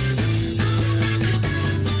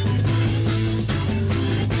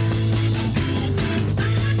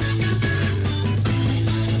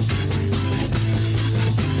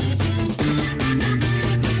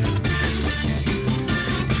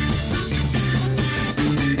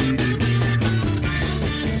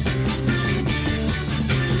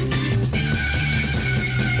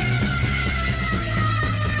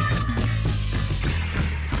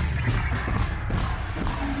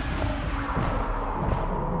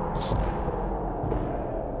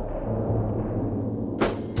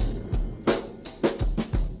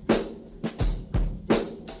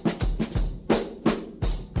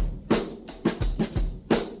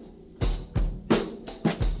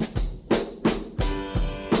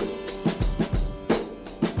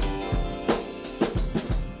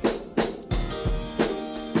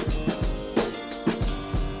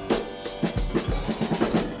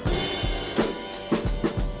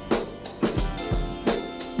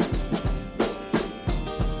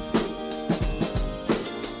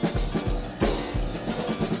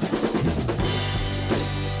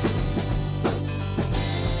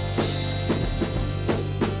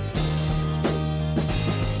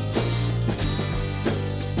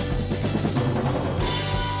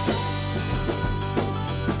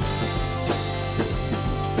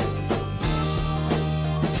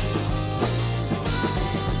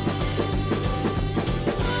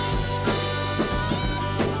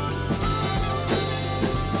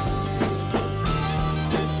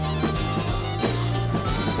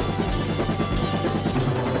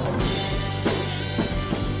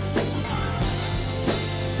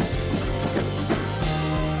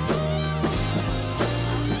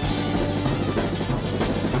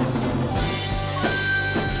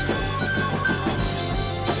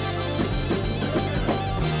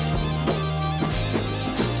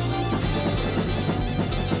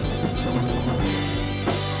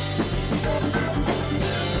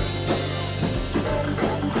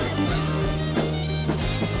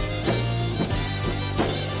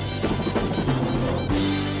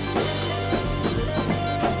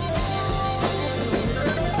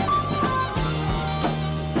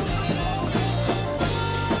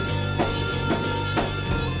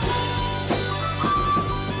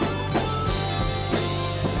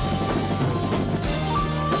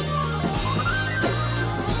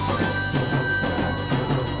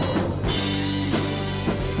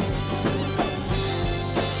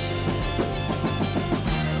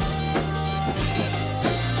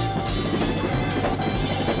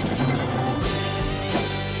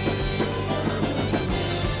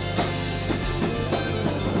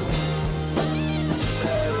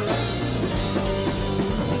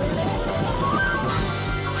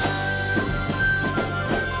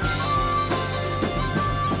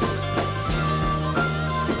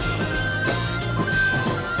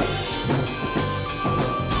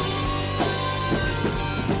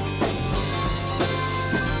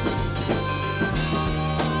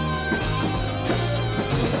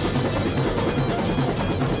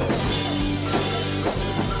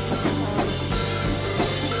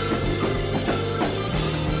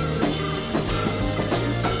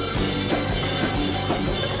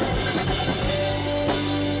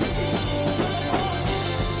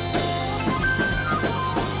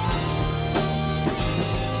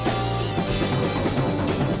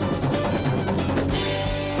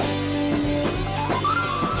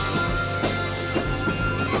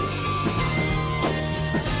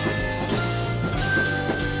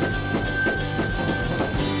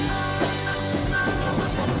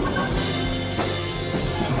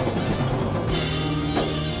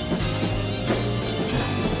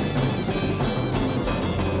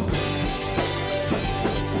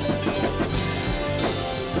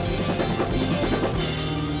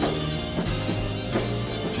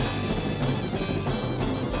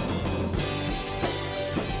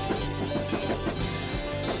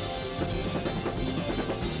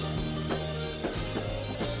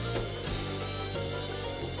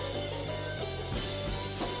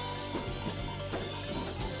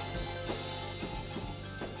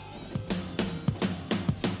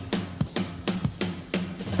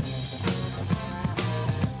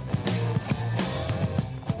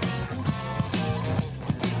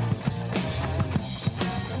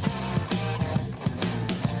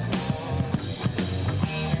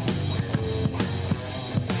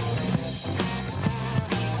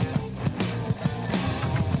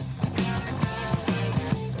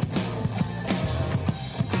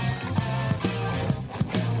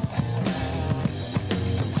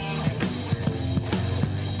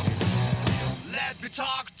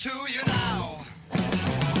 talk to you now.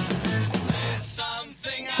 There's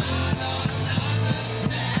something I don't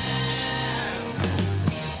understand.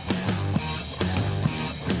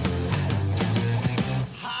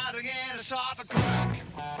 How to get us off the crack.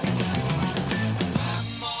 I'm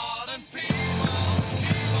more than people,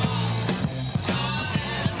 join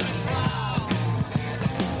in the crowd.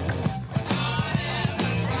 Join in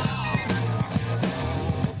the crowd.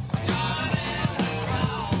 Join in the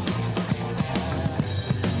crowd.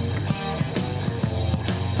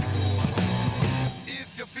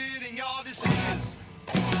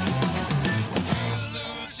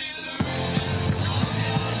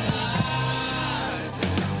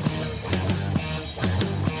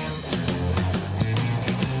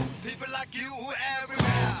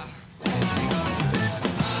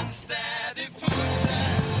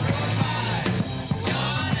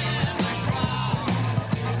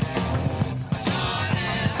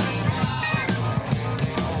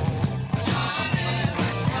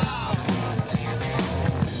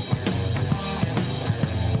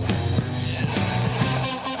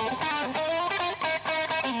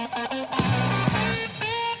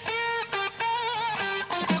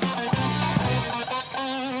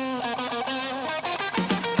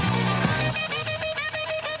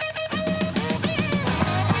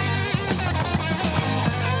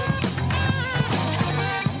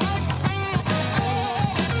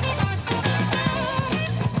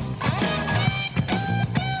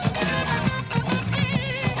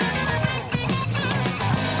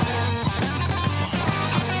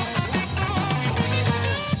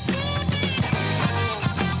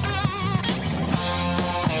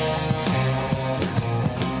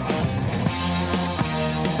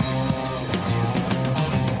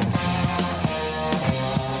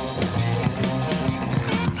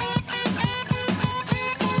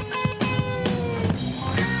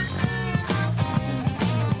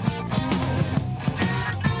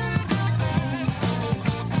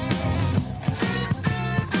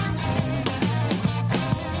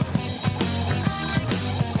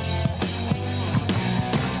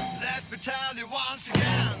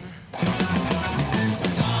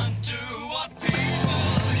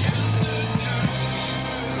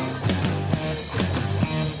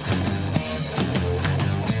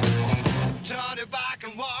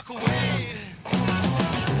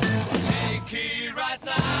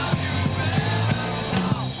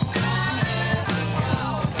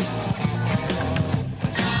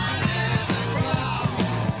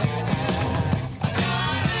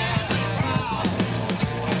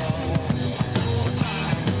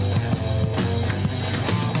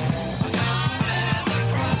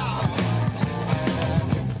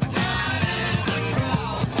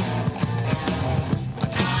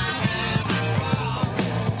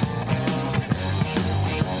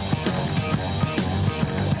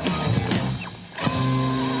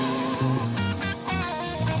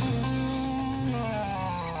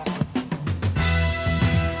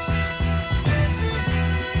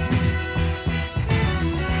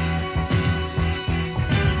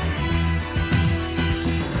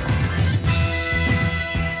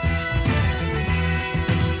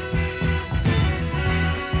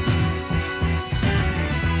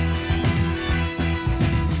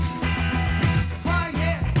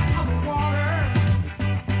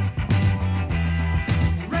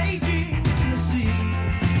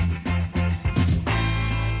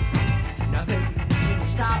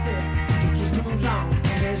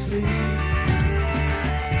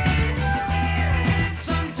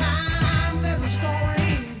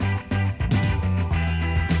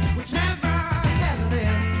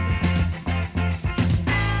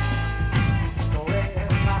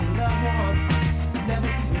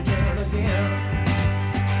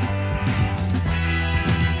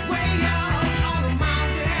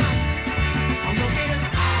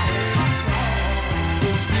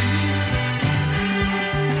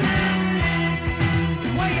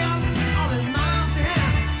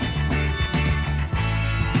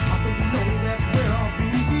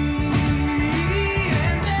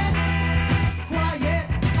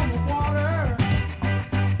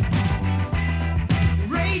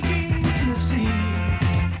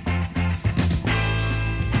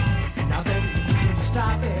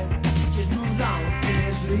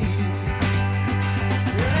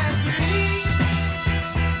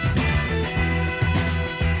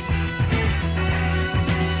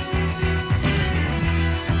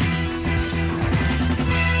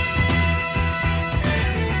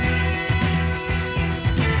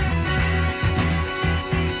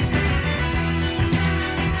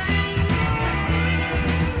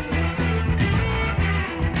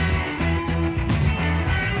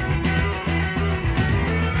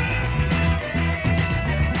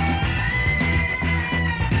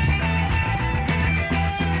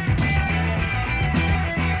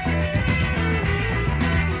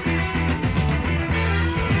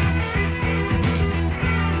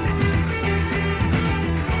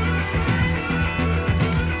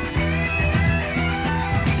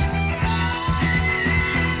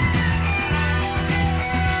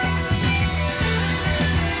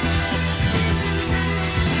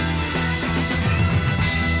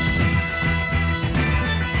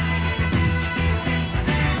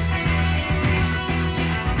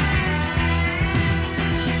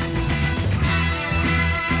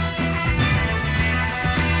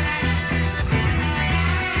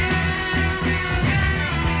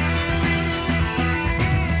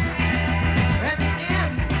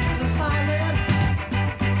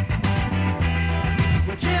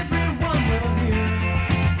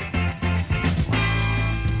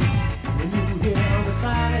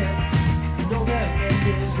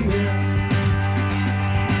 here.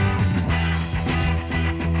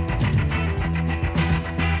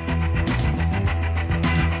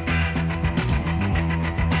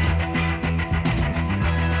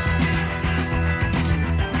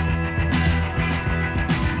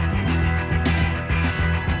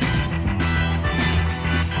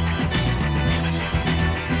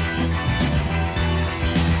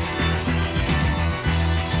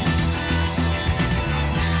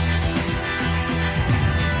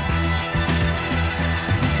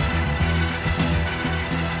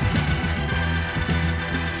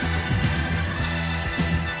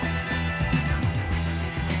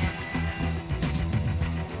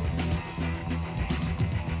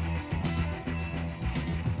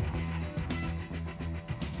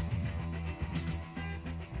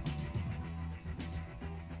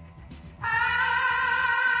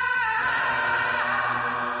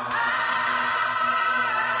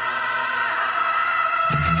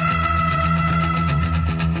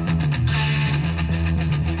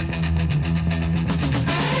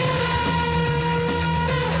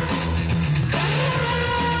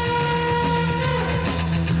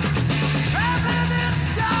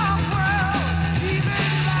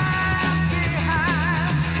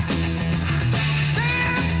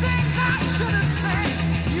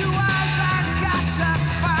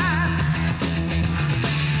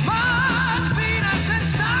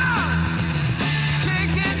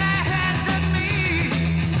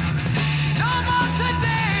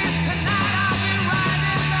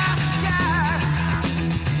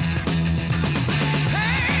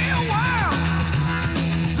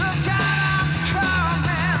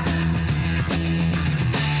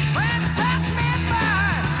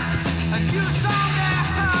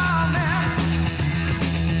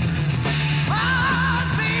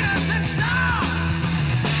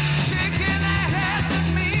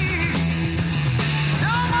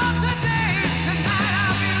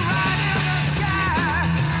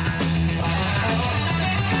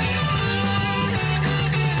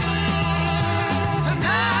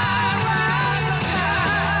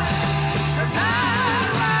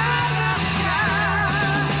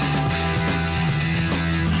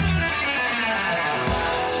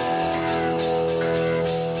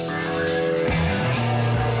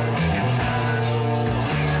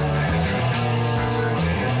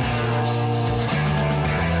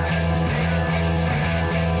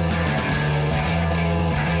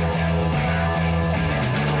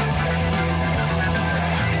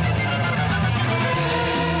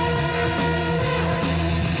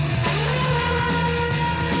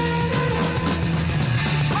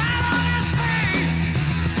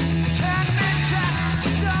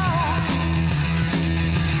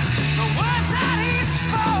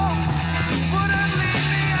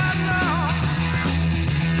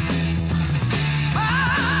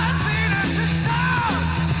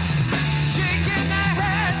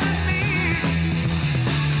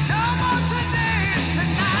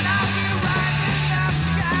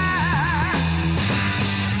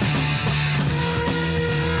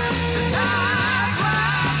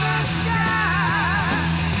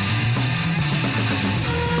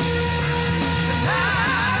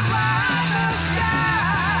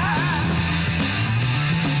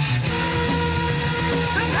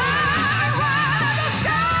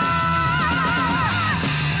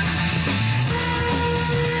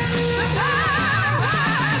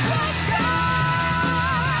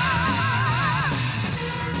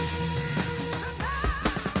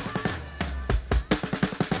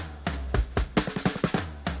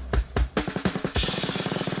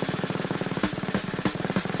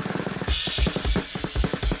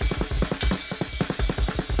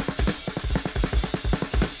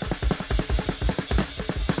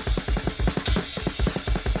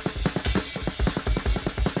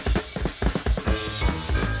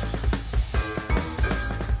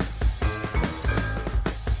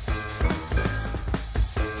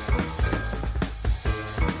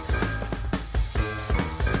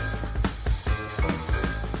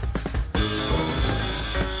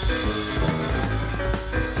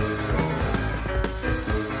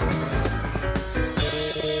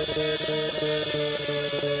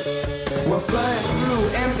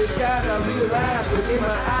 skies I realize within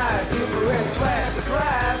my eyes, infrared flash,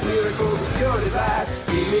 surprise, miracles of pure device.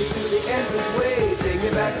 Lead me through the endless way, take me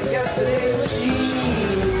back to yesterday's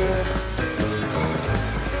machine.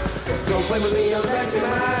 Don't play with me, I'm back in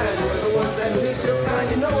mine. We're the ones that miss your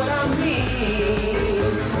kind, you know what I mean.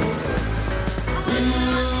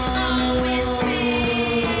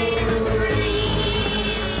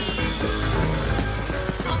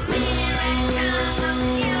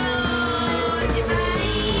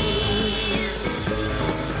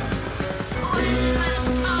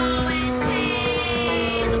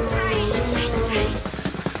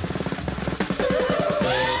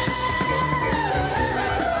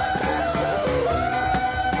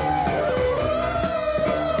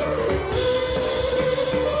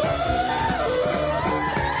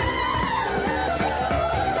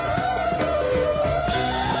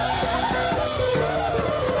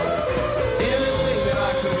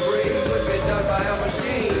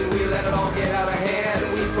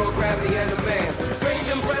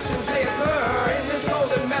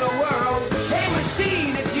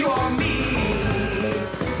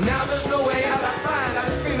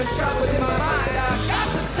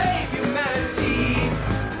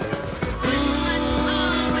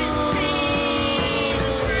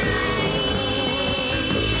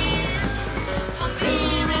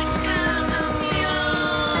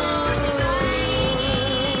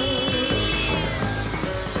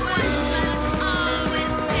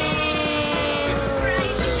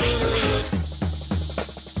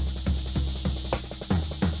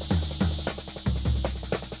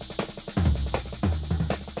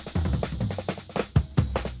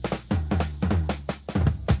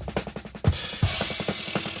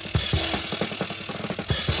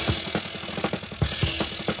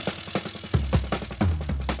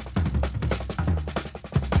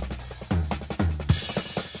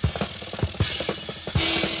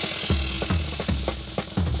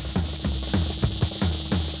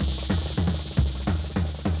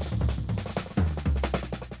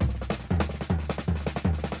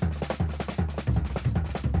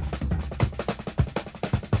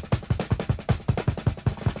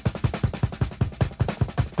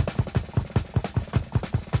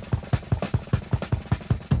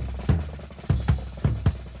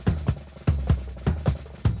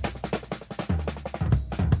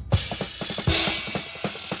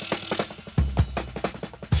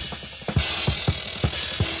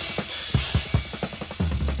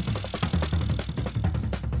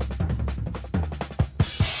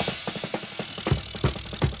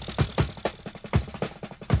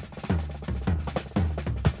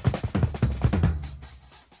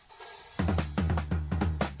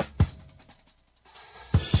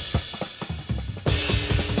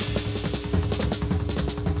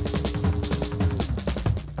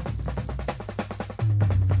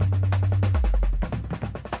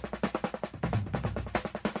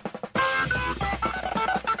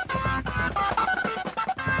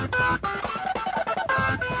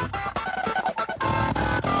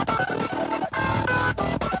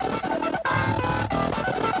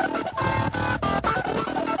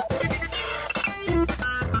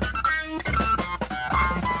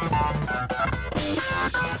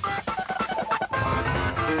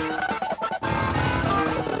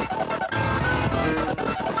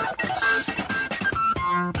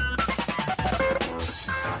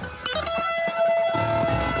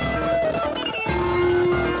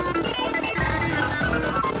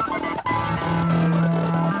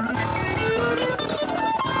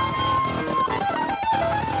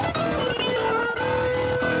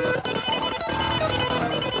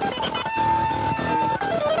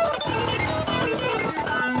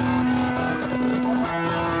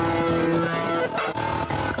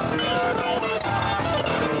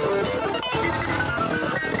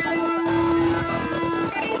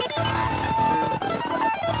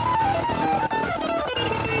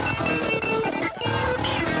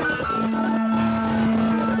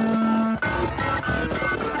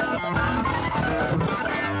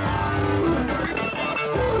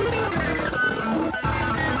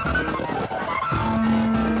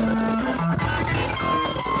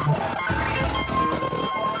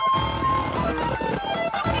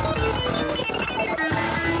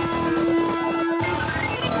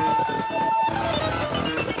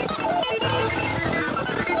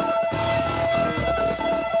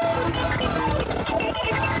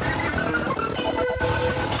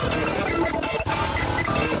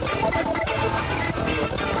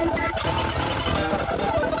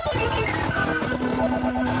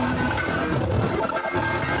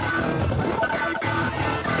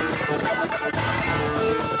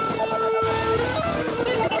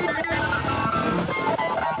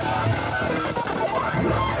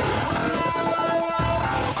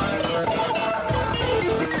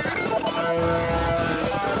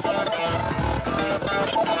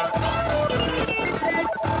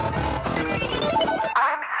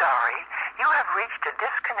 I'm sorry. You have reached a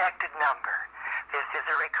disconnected number. This is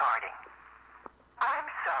a recording. I'm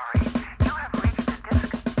sorry. You have reached a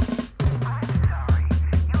I'm sorry.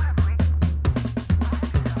 You have reached...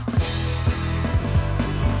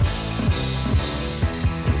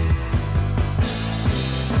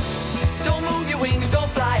 Don't move your wings, don't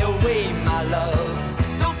fly away, my love.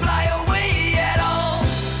 Don't fly away at all.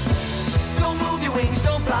 Don't move your wings,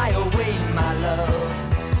 don't fly away, my love.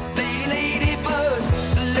 Lady, lady bird,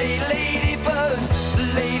 lady, lady bird,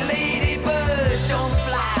 lady, lady bird, don't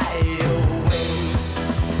fly away.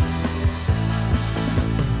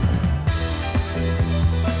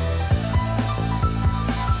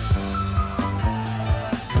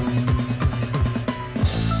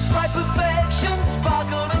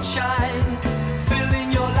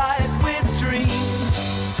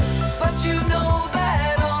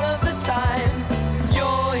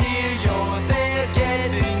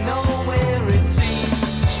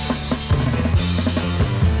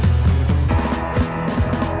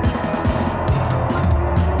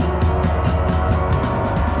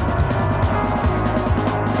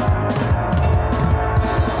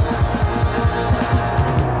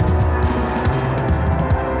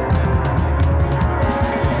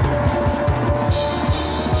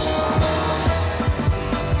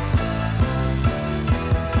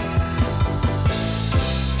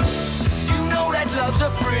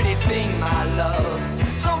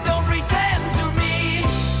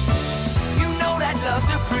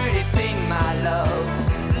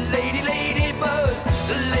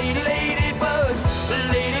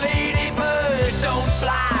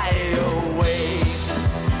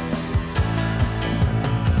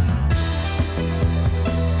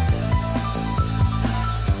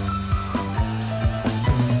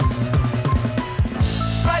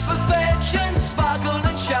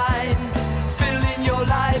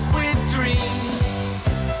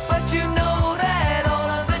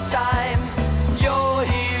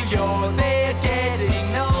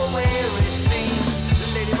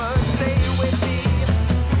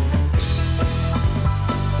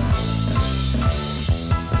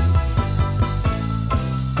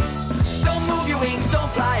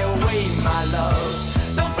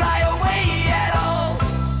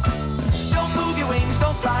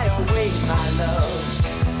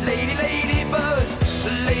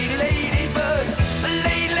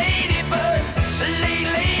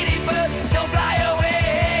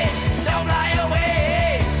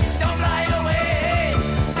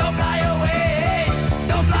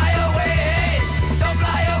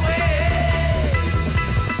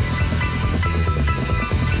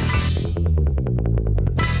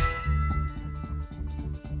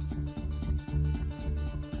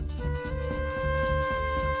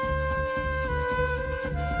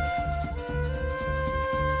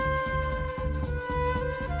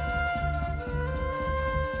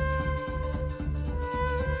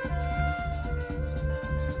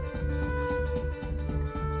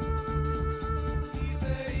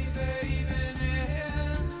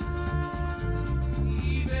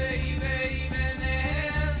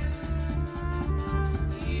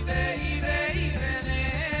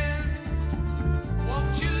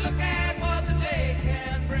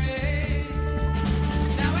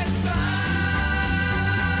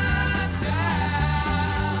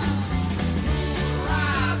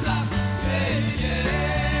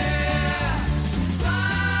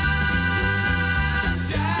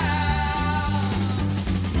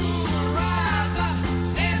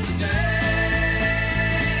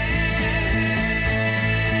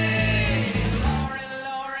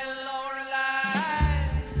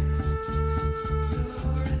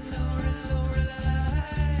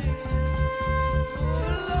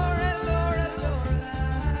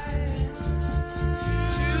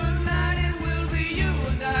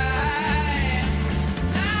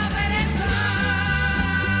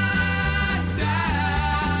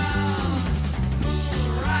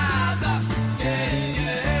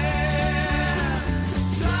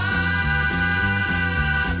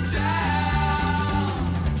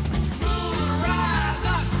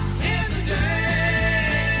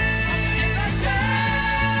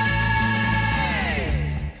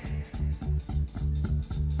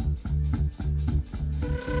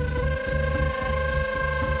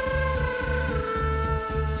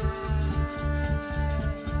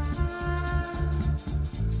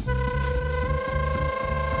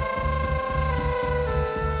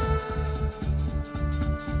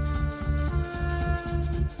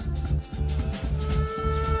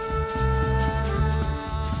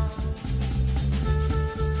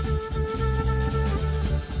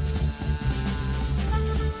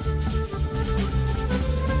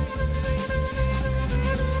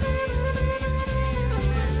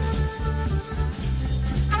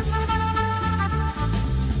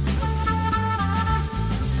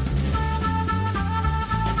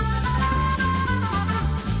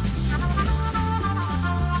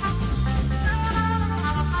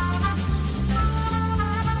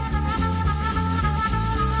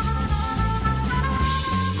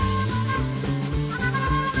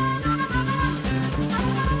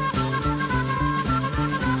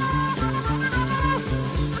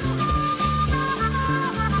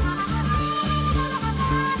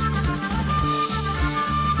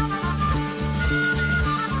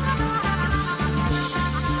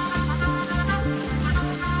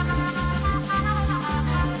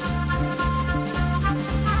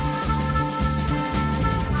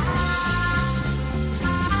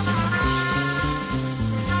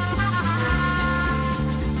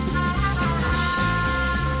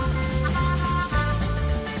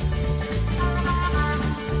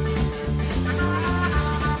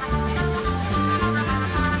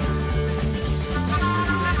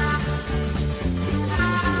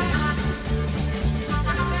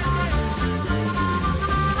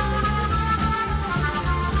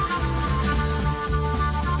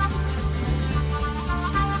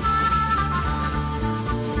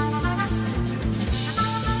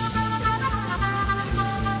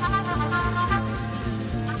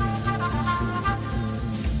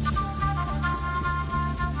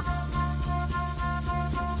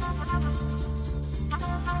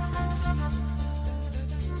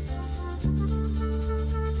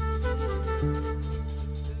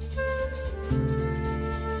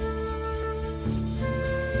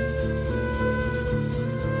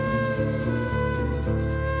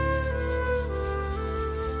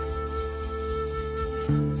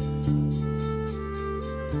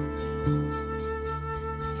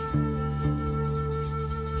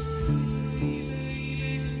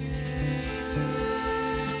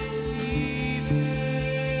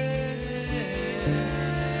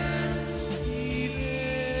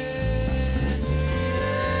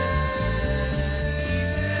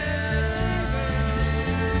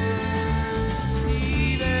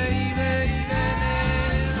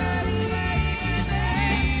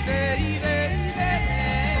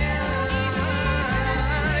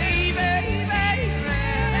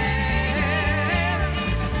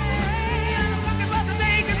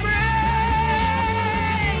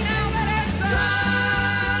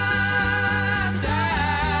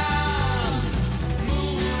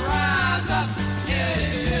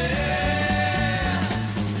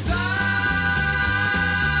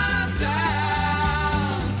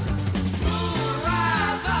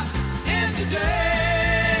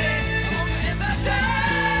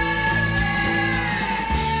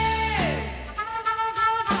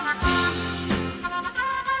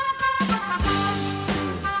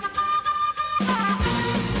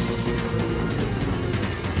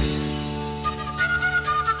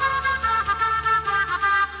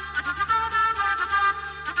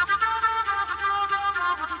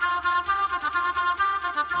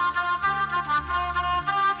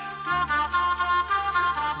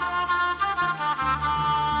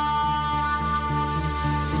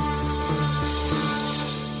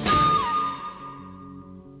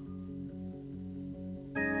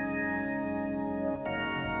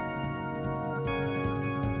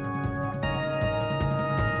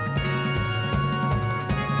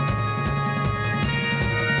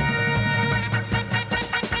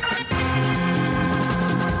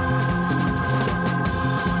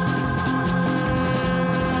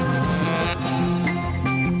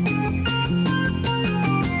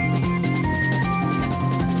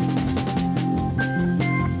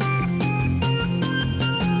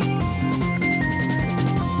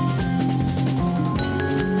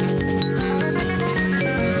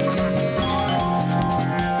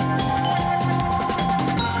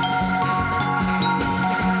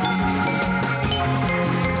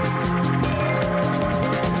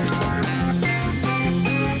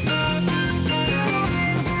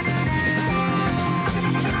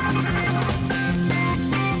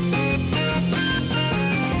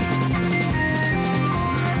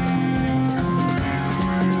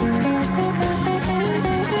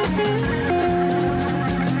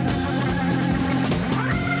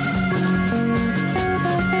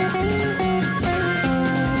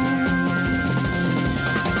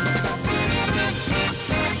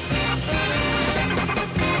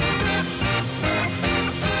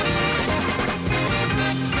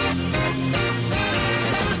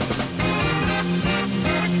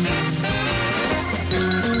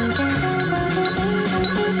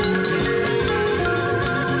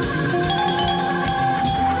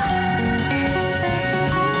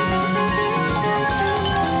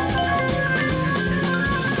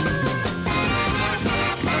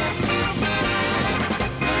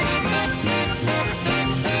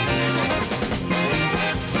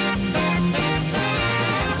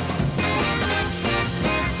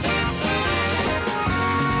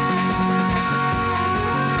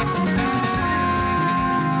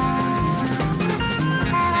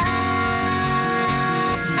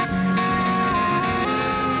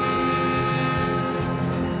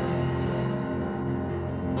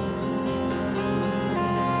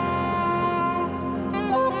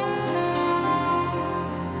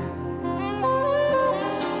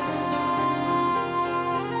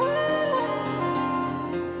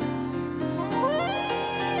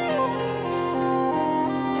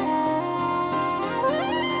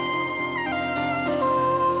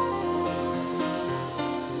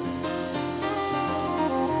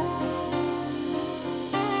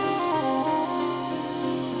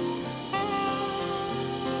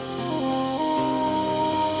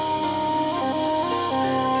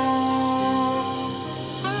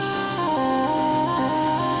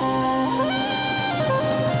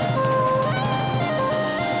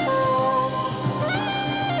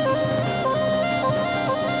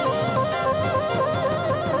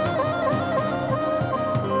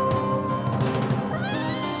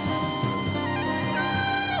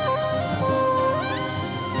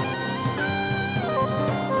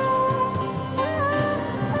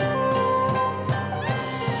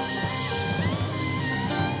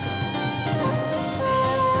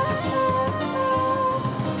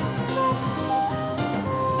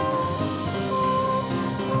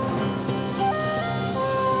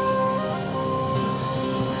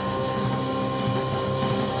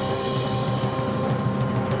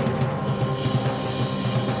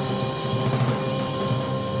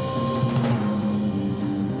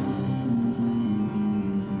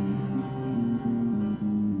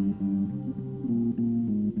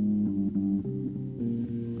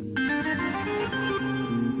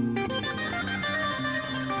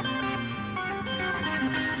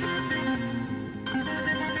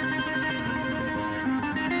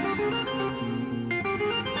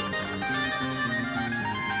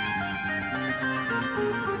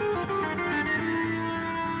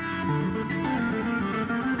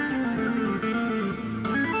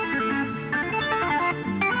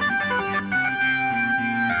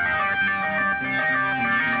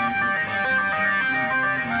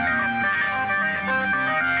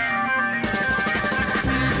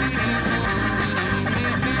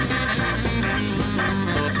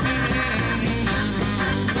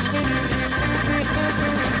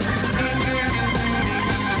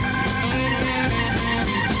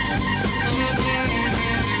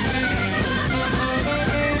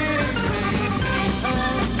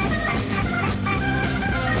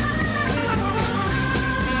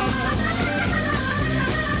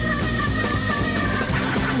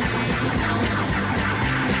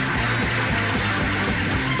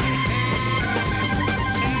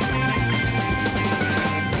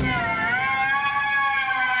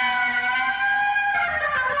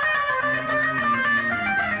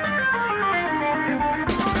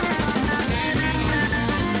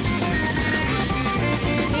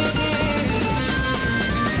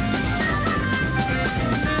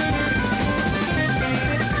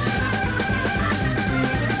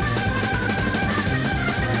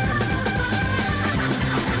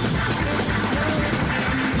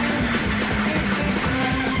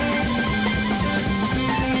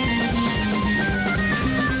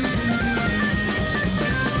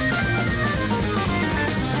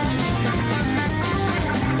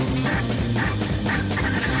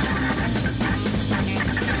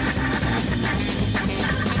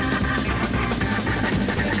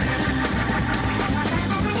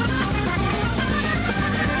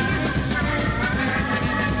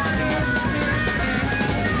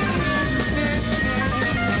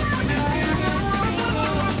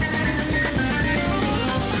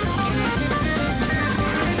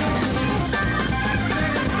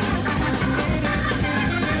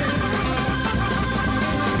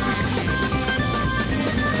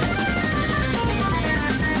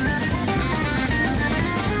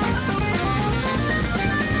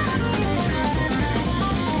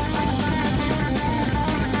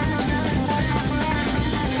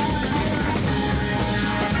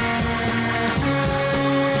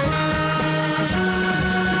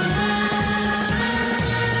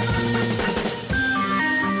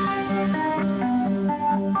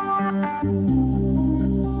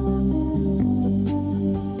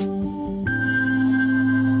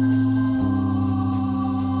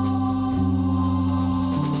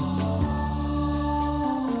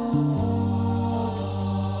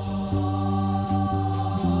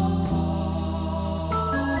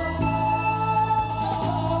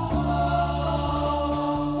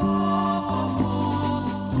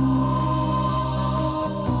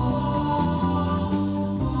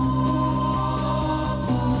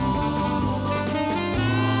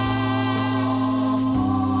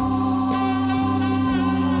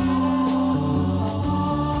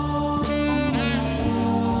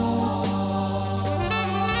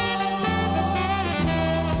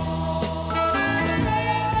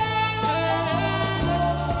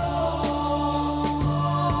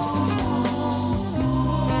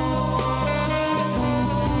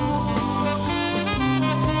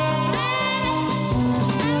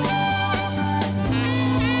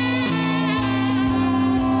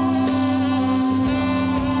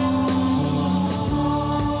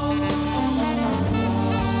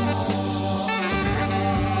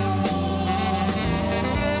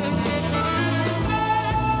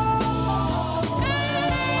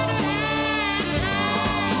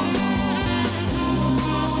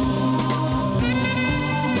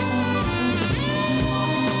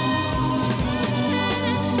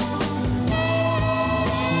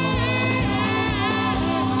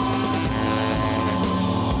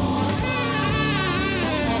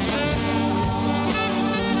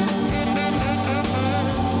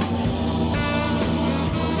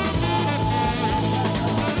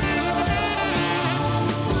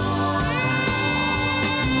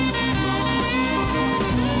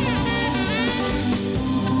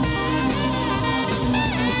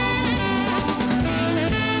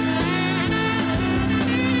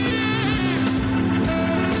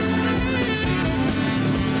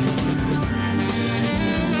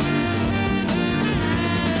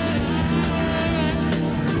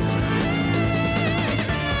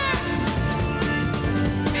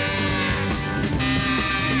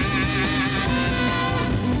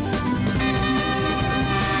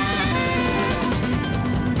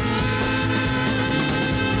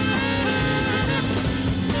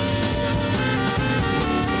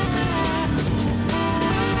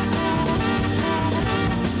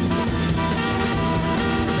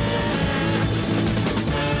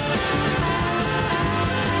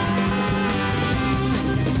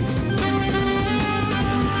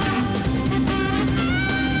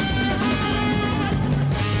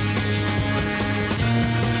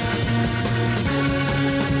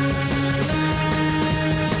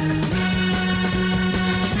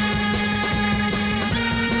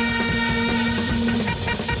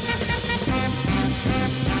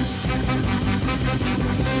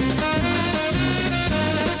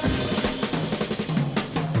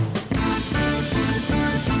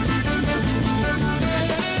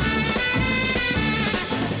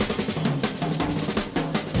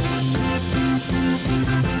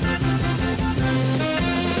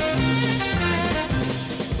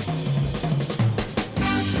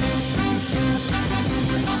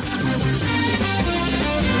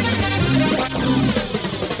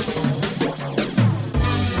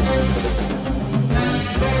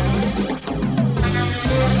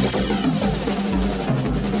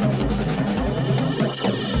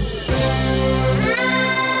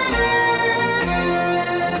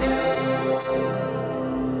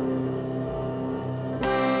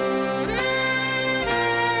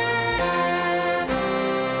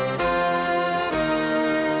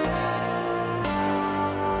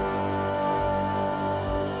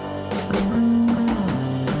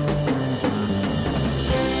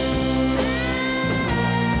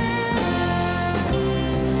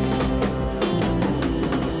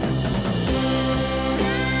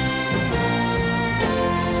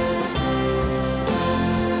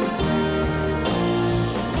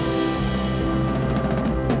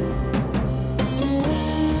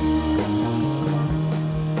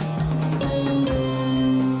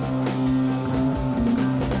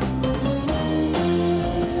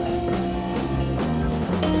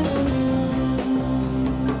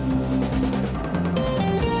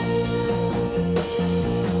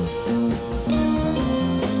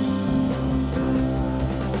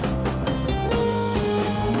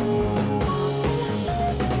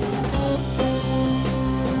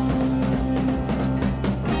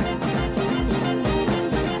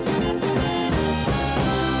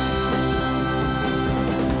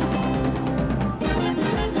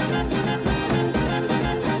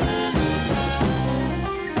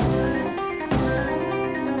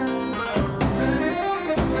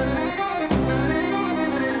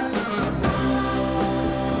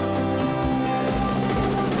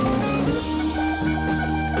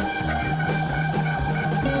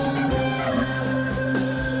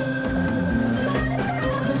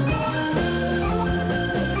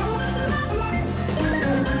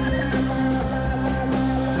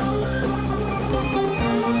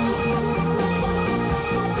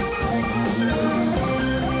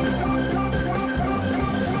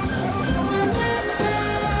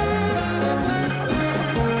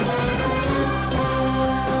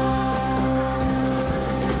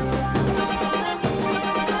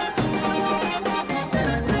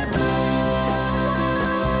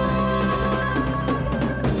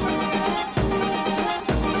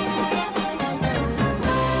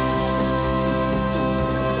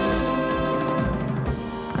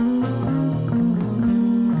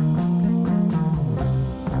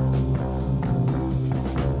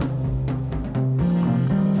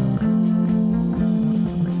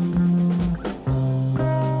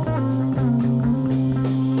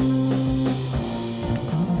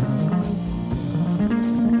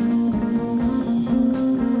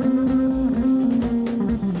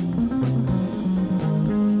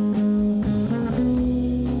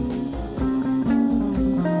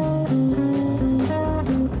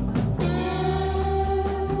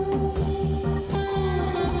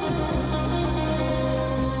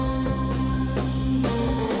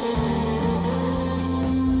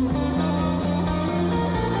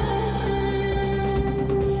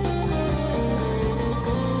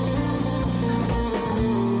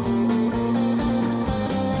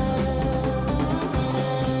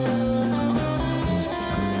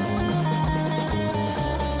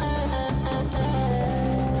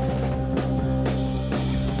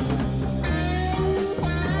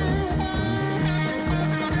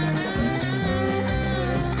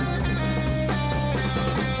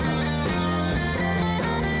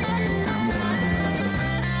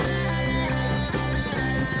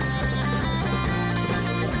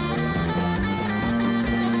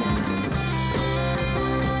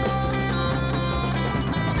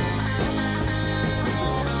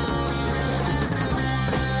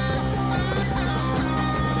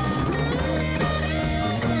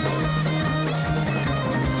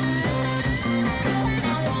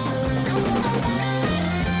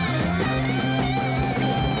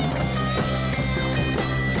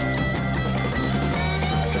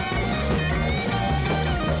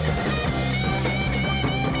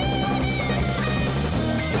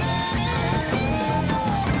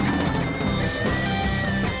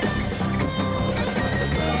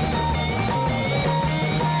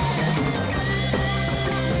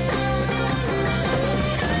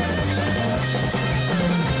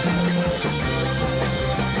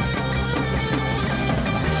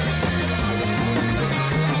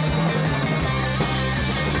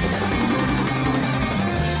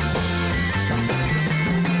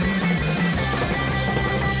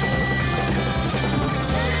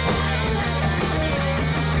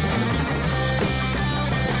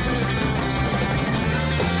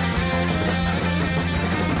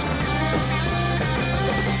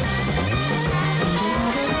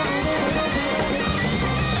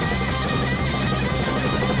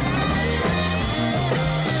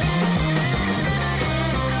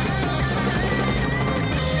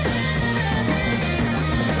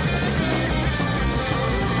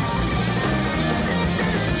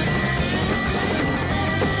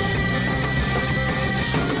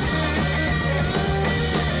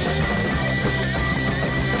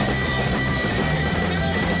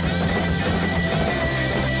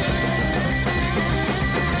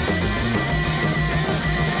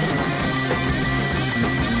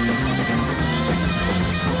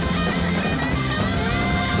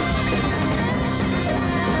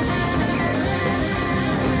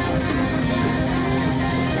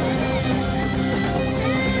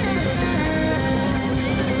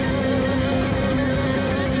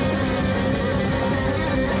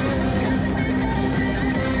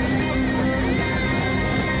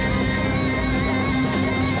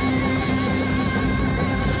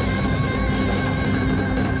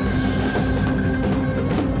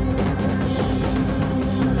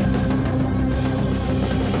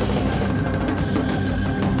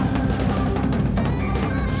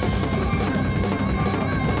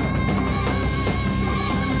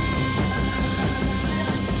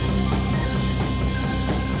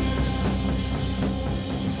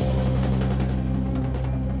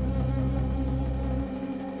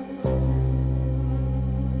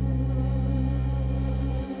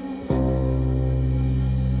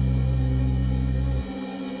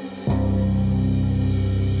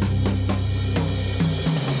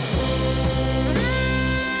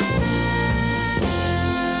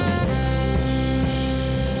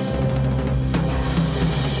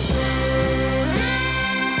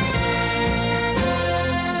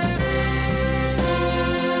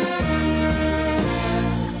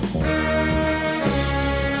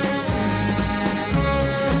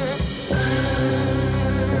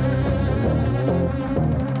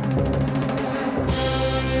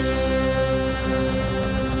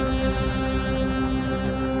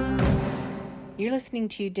 You're listening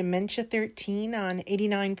to Dementia13 on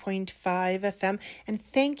 89.5 FM. And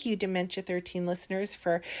thank you, Dementia13 listeners,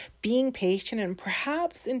 for being patient and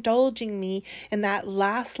perhaps indulging me in that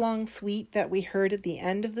last long suite that we heard at the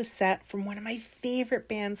end of the set from one of my favorite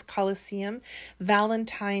bands, Colosseum,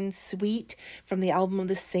 Valentine's Suite, from the album of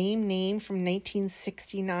the same name from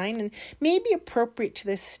 1969, and maybe appropriate to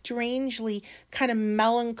this strangely kind of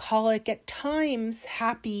melancholic, at times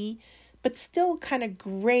happy, but still kind of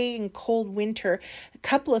gray and cold winter. A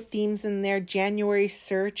couple of themes in there, January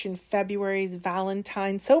Search and February's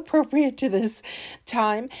Valentine, so appropriate to this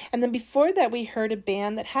time. And then before that, we heard a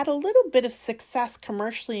band that had a little bit of success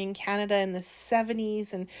commercially in Canada in the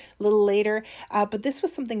 70s and a little later, but this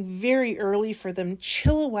was something very early for them,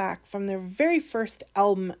 Chilliwack, from their very first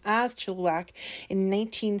album as Chilliwack in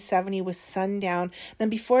 1970 with Sundown. Then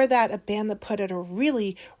before that, a band that put out a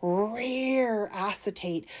really rare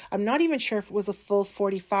acetate. I'm not even sure if it was a full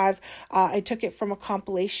 45. I took it from a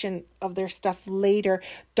compilation of their stuff later.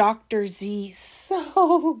 Dr. Z,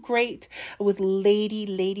 so great, with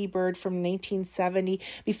Ladybird from 1970.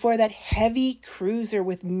 Before that, Heavy Cruiser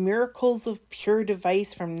with Miracles of Pure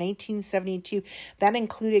Device from 1972. That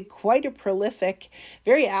included quite a prolific,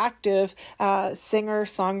 very active singer,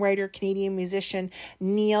 songwriter, Canadian musician,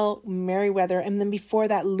 Neil Merriweather. And then before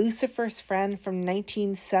that, Lucifer's Friend from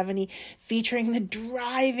 1970, featuring the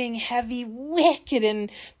driving, heavy, wicked,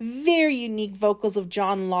 and very unique vocals of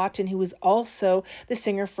John Lawton, who was also the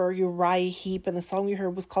singer for Uriah Heep, and the song we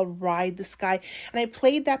heard was called Ride the Sky. And I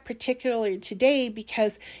played that particularly today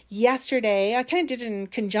because yesterday, I kind of did it in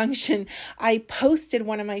conjunction, I posted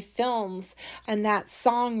one of my films, and that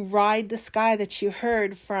song Ride the Sky that you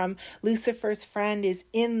heard from Lucifer's Friend is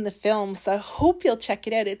in the film, so I hope you'll check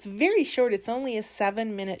it out. It's very short, it's only a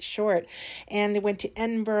 7-minute short, and it went to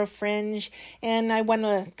Edinburgh Fringe, and I won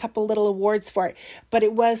a couple little awards for it, but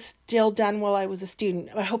it was still done while I was a student.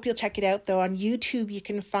 I hope you'll check it out though. On YouTube you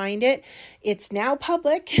can find it. It's now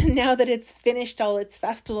public now that it's finished all its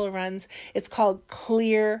festival runs. It's called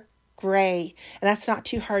Clear Gray, and that's not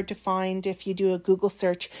too hard to find if you do a Google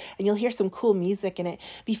search, and you'll hear some cool music in it.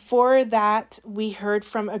 Before that, we heard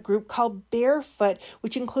from a group called Barefoot,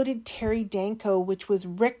 which included Terry Danko, which was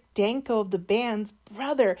Rick Danko of the band's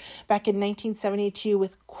brother back in 1972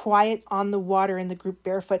 with Quiet on the Water in the group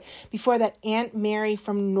Barefoot. Before that, Aunt Mary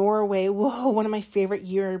from Norway, whoa, one of my favorite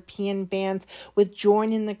European bands, with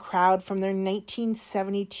Join in the Crowd from their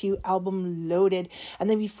 1972 album Loaded. And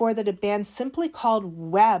then before that, a band simply called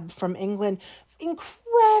Webb from England.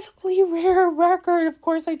 Incredibly rare record. Of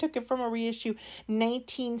course, I took it from a reissue,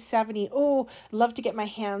 1970. Oh, love to get my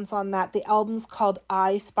hands on that. The album's called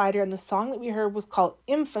I Spider, and the song that we heard was called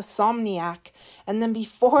Infosomniac. And then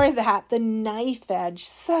before that, The Knife Edge,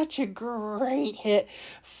 such a great hit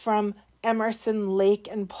from Emerson, Lake,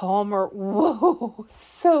 and Palmer. Whoa,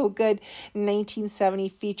 so good. 1970,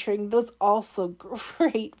 featuring those also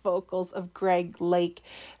great vocals of Greg Lake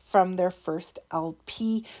from their first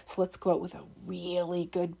LP. So let's go out with a really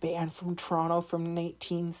good band from Toronto from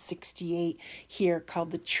 1968 here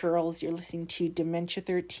called The Churls. You're listening to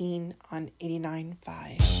Dementia13 on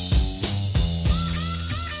 89.5.